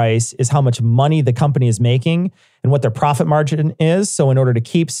stock price is how much money the company is making and what their profit margin is. So in order to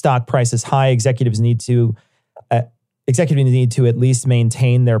keep stock prices high, executives need to at least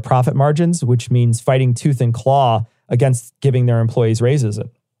maintain their profit margins, which means fighting tooth and claw against giving their employees raises. It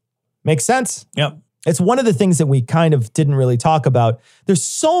makes sense. Yep. It's one of the things that we kind of didn't really talk about. There's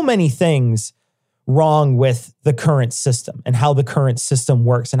so many things wrong with the current system and how the current system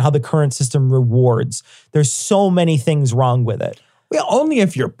works and how the current system rewards. There's so many things wrong with it. Well, only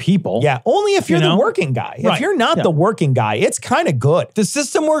if you're people. Yeah, only if you're the working guy. Right. If you're not the working guy, it's kind of good. The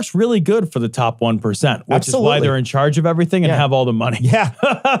system works really good for the top 1%, which is why they're in charge of everything and have all the money. Yeah.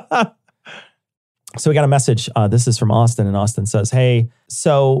 So we got a message. This is from Austin, and Austin says, hey,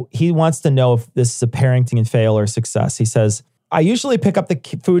 so he wants to know if this is a parenting fail or success. He says, I usually pick up the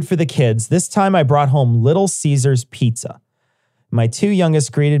food for the kids. This time I brought home Little Caesars pizza. My two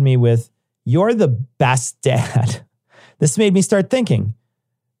youngest greeted me with, you're the best dad. This made me start thinking,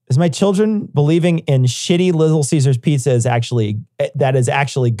 is my children believing in shitty Little Caesars pizza is actually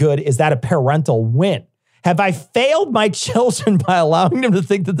good? Is that a parental win? Have I failed my children by allowing them to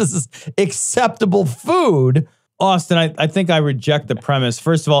think that this is acceptable food? Austin, I think I reject the premise.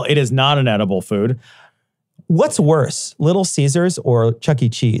 First of all, it is not an edible food. What's worse, Little Caesars or Chuck E.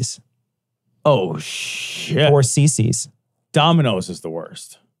 Cheese? Oh, shit. Or Cece's? Domino's is the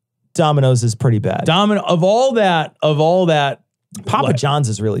worst. Domino's is pretty bad. Of all that Papa John's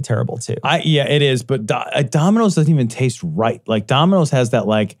is really terrible too. Yeah, it is. But Domino's doesn't even taste right. Like Domino's has that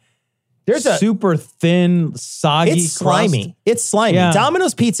like there's a super thin, soggy, it's slimy. crust. It's slimy. Yeah.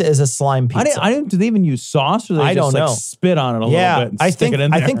 Domino's pizza is a slime pizza. I didn't. Do they even use sauce, or they I just don't know. like spit on it a little bit and stick it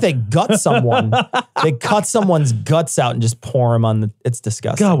in there? I think they gut someone. They cut someone's guts out and just pour them on the. It's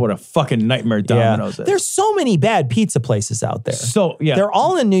disgusting. God, what a fucking nightmare Domino's is. There's so many bad pizza places out there. So yeah, they're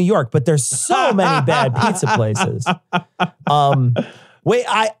all in New York, but there's so many bad pizza places.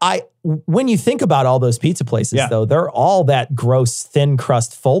 When you think about all those pizza places, though, they're all that gross, thin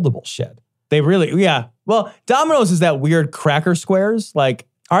crust, foldable shit. They really, Well, Domino's is that weird cracker squares. Like,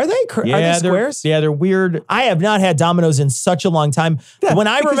 are they? Are they squares? They're weird. I have not had Domino's in such a long time. Yeah, when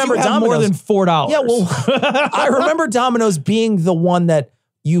I remember you have Domino's, more than $4. Yeah, well, I remember Domino's being the one that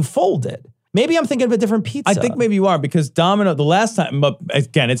you folded. Maybe I'm thinking of a different pizza. I think maybe you are, because Domino, the last time,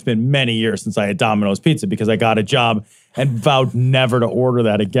 again, it's been many years since I had Domino's pizza because I got a job and vowed never to order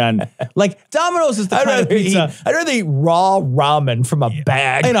that again. Like, Domino's is the kind of pizza. I'd rather eat raw ramen from a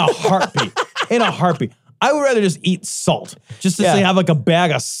bag. In a heartbeat. In a heartbeat. I would rather just eat salt. Just to have like a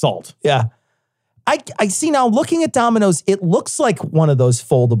bag of salt. Yeah. I see now, looking at Domino's, it looks like one of those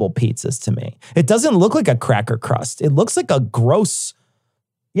foldable pizzas to me. It doesn't look like a cracker crust. It looks like a gross...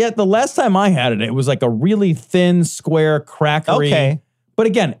 Yeah, the last time I had it, it was like a really thin, square, crackery. Okay. But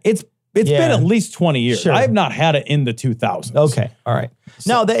again, it's been at least 20 years. Sure. I have not had it in the 2000s. Okay. All right.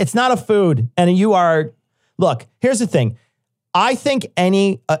 No, it's not a food. And you are... Look, here's the thing. I think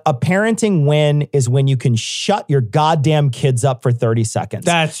a parenting win is when you can shut your goddamn kids up for 30 seconds.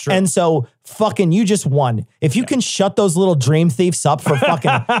 That's true. And so fucking you just won. If you can shut those little dream thieves up for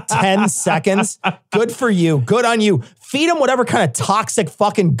fucking 10 seconds, good for you. Good on you. Feed them whatever kind of toxic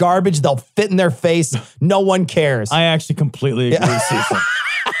fucking garbage they'll fit in their face. No one cares. I actually completely agree, Cecil.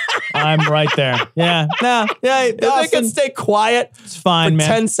 I'm right there. Yeah. No. Yeah. If they can stay quiet, it's fine, for man.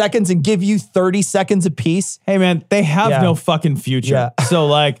 10 seconds and give you 30 seconds apiece. Hey, man, they have no fucking future. Yeah. So,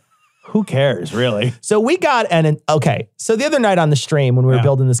 like, who cares, really? So we got so the other night on the stream when we were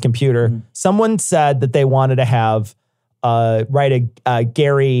building this computer, someone said that they wanted to have write a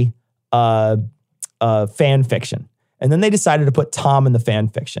Gary fan fiction. And then they decided to put Tom in the fan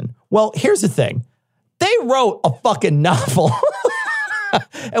fiction. Well, here's the thing. They wrote a fucking novel.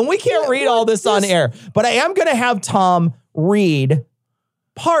 And we can't read all this on air. But I am going to have Tom read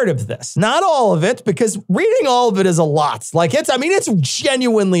part of this. Not all of it, because reading all of it is a lot. Like, it's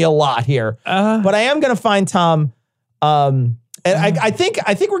genuinely a lot here. But I am going to find Tom. And I think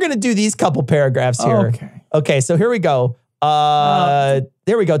we're going to do these couple paragraphs here. Okay, so here we go.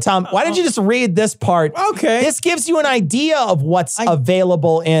 There we go, Tom. Why don't you just read this part? Okay. This gives you an idea of what's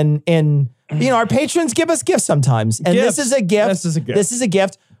available in our patrons give us gifts sometimes. And Gifts. this is a gift. This is a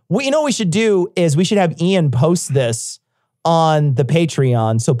gift. What we should do is we should have Ian post this on the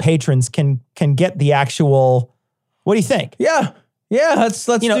Patreon so patrons can get the actual. What do you think? Yeah. Yeah, let's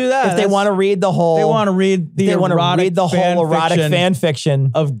do that. If they want to read the whole, they want to read the whole erotic fan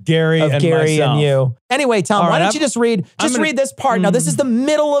fiction of Gary and you. Anyway, Tom, why don't you just read this part? Now, this is the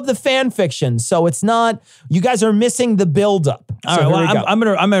middle of the fan fiction, so it's not. You guys are missing the buildup. All right, well, I'm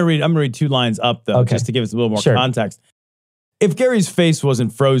gonna read 2 lines up though, just to give us a little more context. If Gary's face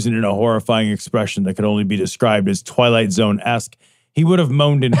wasn't frozen in a horrifying expression that could only be described as Twilight Zone-esque, he would have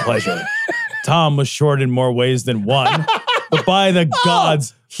moaned in pleasure. Tom was short in more ways than one. But by the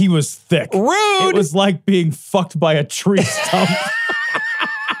gods, he was thick. Rude. It was like being fucked by a tree stump.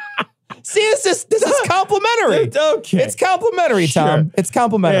 See, this is complimentary. Okay. It's complimentary, Tom. Sure. It's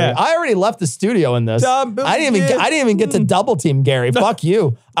complimentary. Yeah. I already left the studio in this. Tom, I didn't even get to double team Gary. Fuck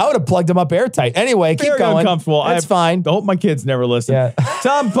you. I would have plugged him up airtight. Anyway, keep Very going. uncomfortable. That's fine. I hope my kids never listen. Yeah.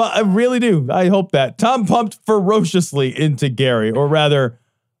 Tom, I really do. I hope that. Tom pumped ferociously into Gary, or rather,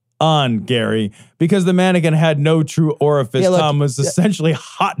 on Gary, because the mannequin had no true orifice. Tom was essentially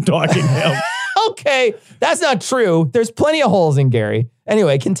hot dogging him. Okay, that's not true. There's plenty of holes in Gary.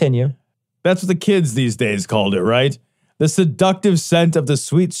 Anyway, continue. That's what the kids these days called it, right? The seductive scent of the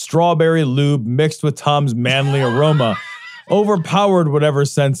sweet strawberry lube mixed with Tom's manly aroma overpowered whatever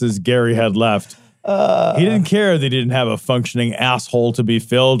senses Gary had left. He didn't care that he didn't have a functioning asshole to be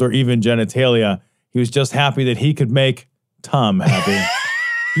filled or even genitalia. He was just happy that he could make Tom happy.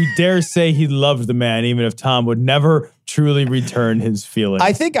 He dare say he loved the man, even if Tom would never truly return his feelings.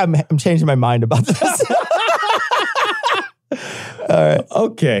 I think I'm changing my mind about this. All right.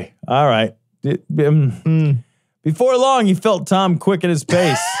 Okay. All right. Before long, he felt Tom quicken his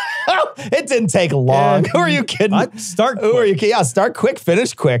pace. It didn't take long. Who are you kidding? Start quick. Who are you kidding? Yeah, start quick,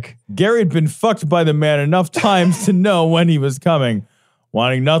 finish quick. Gary had been fucked by the man enough times to know when he was coming.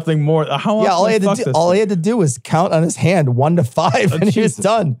 wanting nothing more. How Yeah, often all he had to do was count on his hand 1 to 5, and he was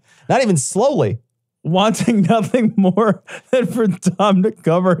done. Not even slowly. Wanting nothing more than for Tom to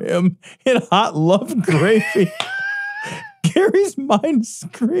cover him in hot love gravy. Gary's mind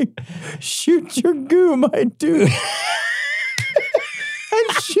screamed, "Shoot your goo, my dude."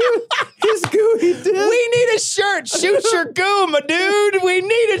 And shoot his goo, he did. We need a shirt. Shoot your goo, my dude. We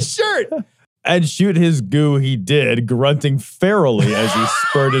need a shirt. And shoot his goo, he did, grunting ferally as he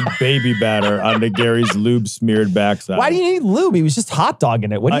spurted baby batter onto Gary's lube-smeared backside. Why do you need lube? He was just hot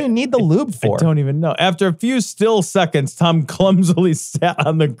dogging it. What do you need the lube for? I don't even know. After a few still seconds, Tom clumsily sat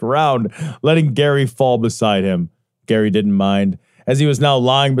on the ground, letting Gary fall beside him. Gary didn't mind, as he was now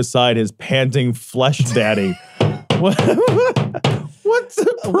lying beside his panting flesh daddy. What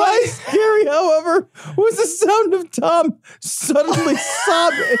surprised Gary, however, was the sound of Tom suddenly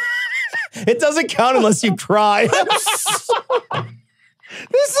sobbing. It doesn't count unless you cry. This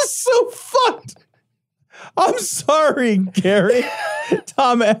is so fucked. I'm sorry, Gary.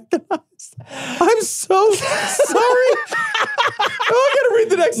 Tom agonized. I'm so sorry. I gotta read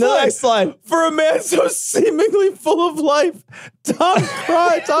the next line. Next line. For a man so seemingly full of life,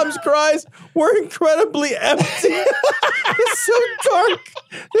 Tom's cries were incredibly empty. It's so dark.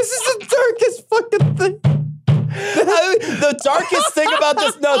 This is the darkest fucking thing. The darkest thing about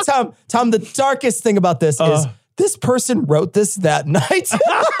this, no, Tom, the darkest thing about this is this person wrote this that night.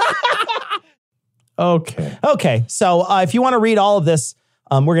 Okay. So if you want to read all of this,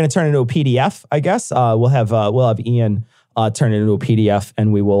 we're going to turn it into a PDF, I guess. We'll have Ian turn it into a PDF,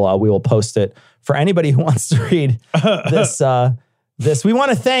 and we will post it for anybody who wants to read this. This we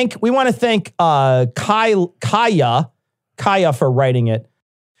want to thank Kaya for writing it.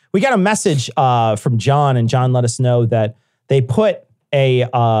 We got a message from John, and John let us know that they put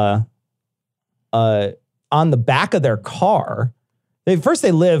on the back of their car. They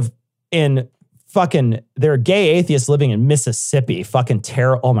live in they're gay atheists living in Mississippi. Fucking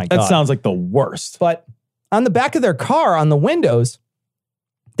terror. Oh my God. That sounds like the worst. But on the back of their car, on the windows,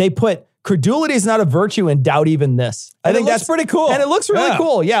 they put credulity is not a virtue and doubt even this. I think that's pretty cool. And it looks really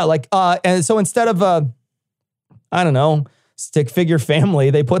cool. Yeah. And so instead of, I don't know, stick figure family,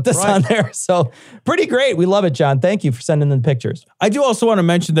 they put this on there. So pretty great. We love it, John. Thank you for sending in the pictures. I do also want to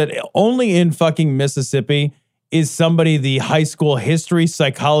mention that only in fucking Mississippi is somebody the high school history,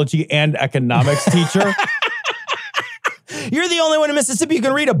 psychology, and economics teacher. You're the only one in Mississippi who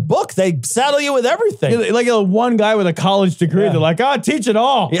can read a book. They saddle you with everything. Like one guy with a college degree, they're like, teach it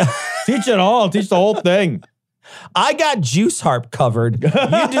all. Yeah. Teach it all. Teach the whole thing. I got Juice Harp covered. You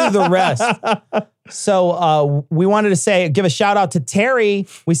do the rest. So we wanted to give a shout out to Terry.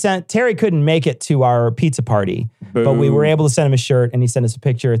 Terry couldn't make it to our pizza party, but we were able to send him a shirt, and he sent us a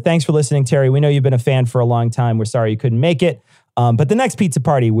picture. Thanks for listening, Terry. We know you've been a fan for a long time. We're sorry you couldn't make it. But the next pizza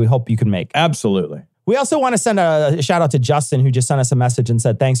party, we hope you can make. Absolutely. We also want to send a shout out to Justin, who just sent us a message and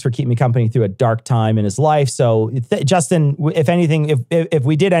said, thanks for keeping me company through a dark time in his life. So Justin, if anything, if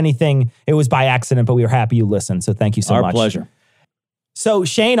we did anything, it was by accident, but we were happy you listened. So thank you so much. Our pleasure. So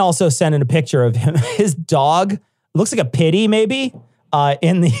Shane also sent in a picture of him. His dog looks like a pitty, maybe,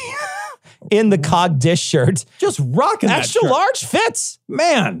 in the Cog Dish shirt. Just rocking that extra shirt. Large fits.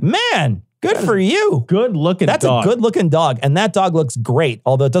 Man. Good That for you. Good looking dog. That's a good looking dog. And that dog looks great,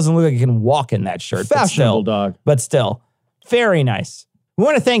 although it doesn't look like it can walk in that shirt. Fashionable dog. But still, very nice. We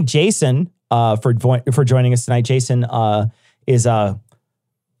want to thank Jason for joining us tonight. Jason is a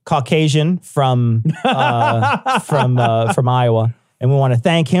Caucasian from Iowa. And we want to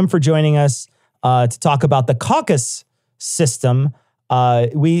thank him for joining us to talk about the caucus system.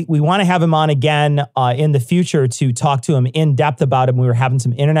 We want to have him on again in the future to talk to him in depth about it. We were having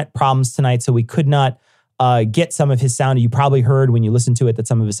some internet problems tonight, so we could not get some of his sound. You probably heard when you listened to it that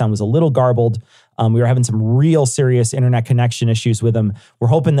some of his sound was a little garbled. We were having some real serious internet connection issues with him. We're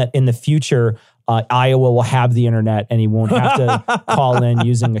hoping that in the future, Iowa will have the internet and he won't have to call in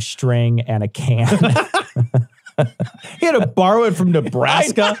using a string and a can. He had to borrow it from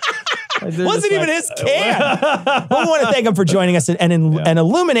Nebraska. Wasn't even his can. But we want to thank him for joining us and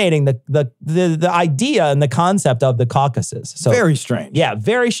illuminating the idea and the concept of the caucuses. So very strange. Yeah,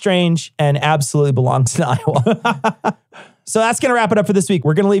 very strange and absolutely belongs in Iowa. So that's going to wrap it up for this week.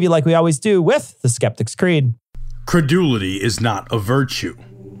 We're going to leave you like we always do with the Skeptic's Creed. Credulity is not a virtue.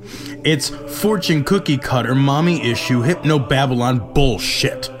 It's fortune cookie cutter, mommy issue, hypno-Babylon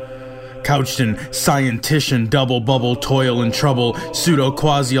bullshit. Couched in scientician, double bubble, toil and trouble, pseudo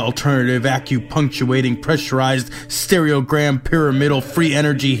quasi alternative, acupunctuating, pressurized, stereogram, pyramidal, free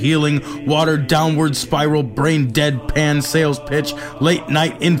energy healing, watered downward spiral, brain deadpan sales pitch, late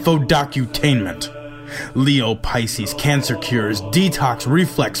night info docutainment. Leo Pisces cancer cures, detox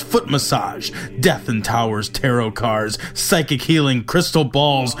reflex foot massage, death and towers tarot cards, psychic healing, crystal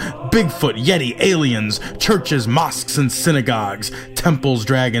balls, Bigfoot, Yeti, aliens, churches, mosques and synagogues, temples,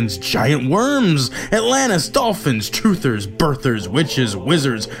 dragons, giant worms, Atlantis, dolphins, truthers, birthers, witches,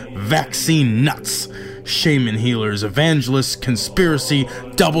 wizards, vaccine nuts, shaman healers, evangelists, conspiracy,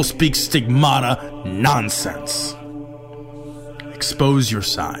 doublespeak, stigmata, nonsense. Expose your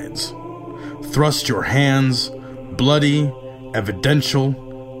sides. Thrust your hands, bloody,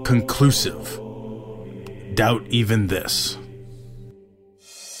 evidential, conclusive. Doubt even this.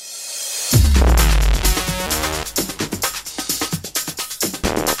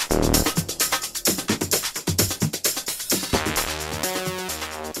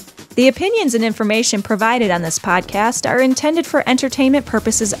 The opinions and information provided on this podcast are intended for entertainment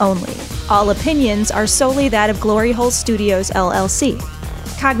purposes only. All opinions are solely that of Glory Hole Studios, LLC.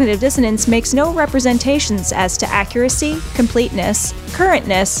 Cognitive Dissonance makes no representations as to accuracy, completeness,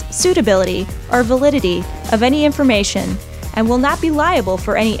 currentness, suitability, or validity of any information, and will not be liable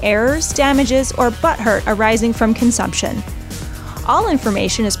for any errors, damages, or butthurt arising from consumption. All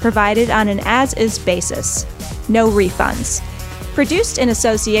information is provided on an as-is basis. No refunds. Produced in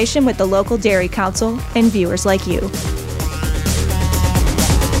association with the local Dairy Council and viewers like you.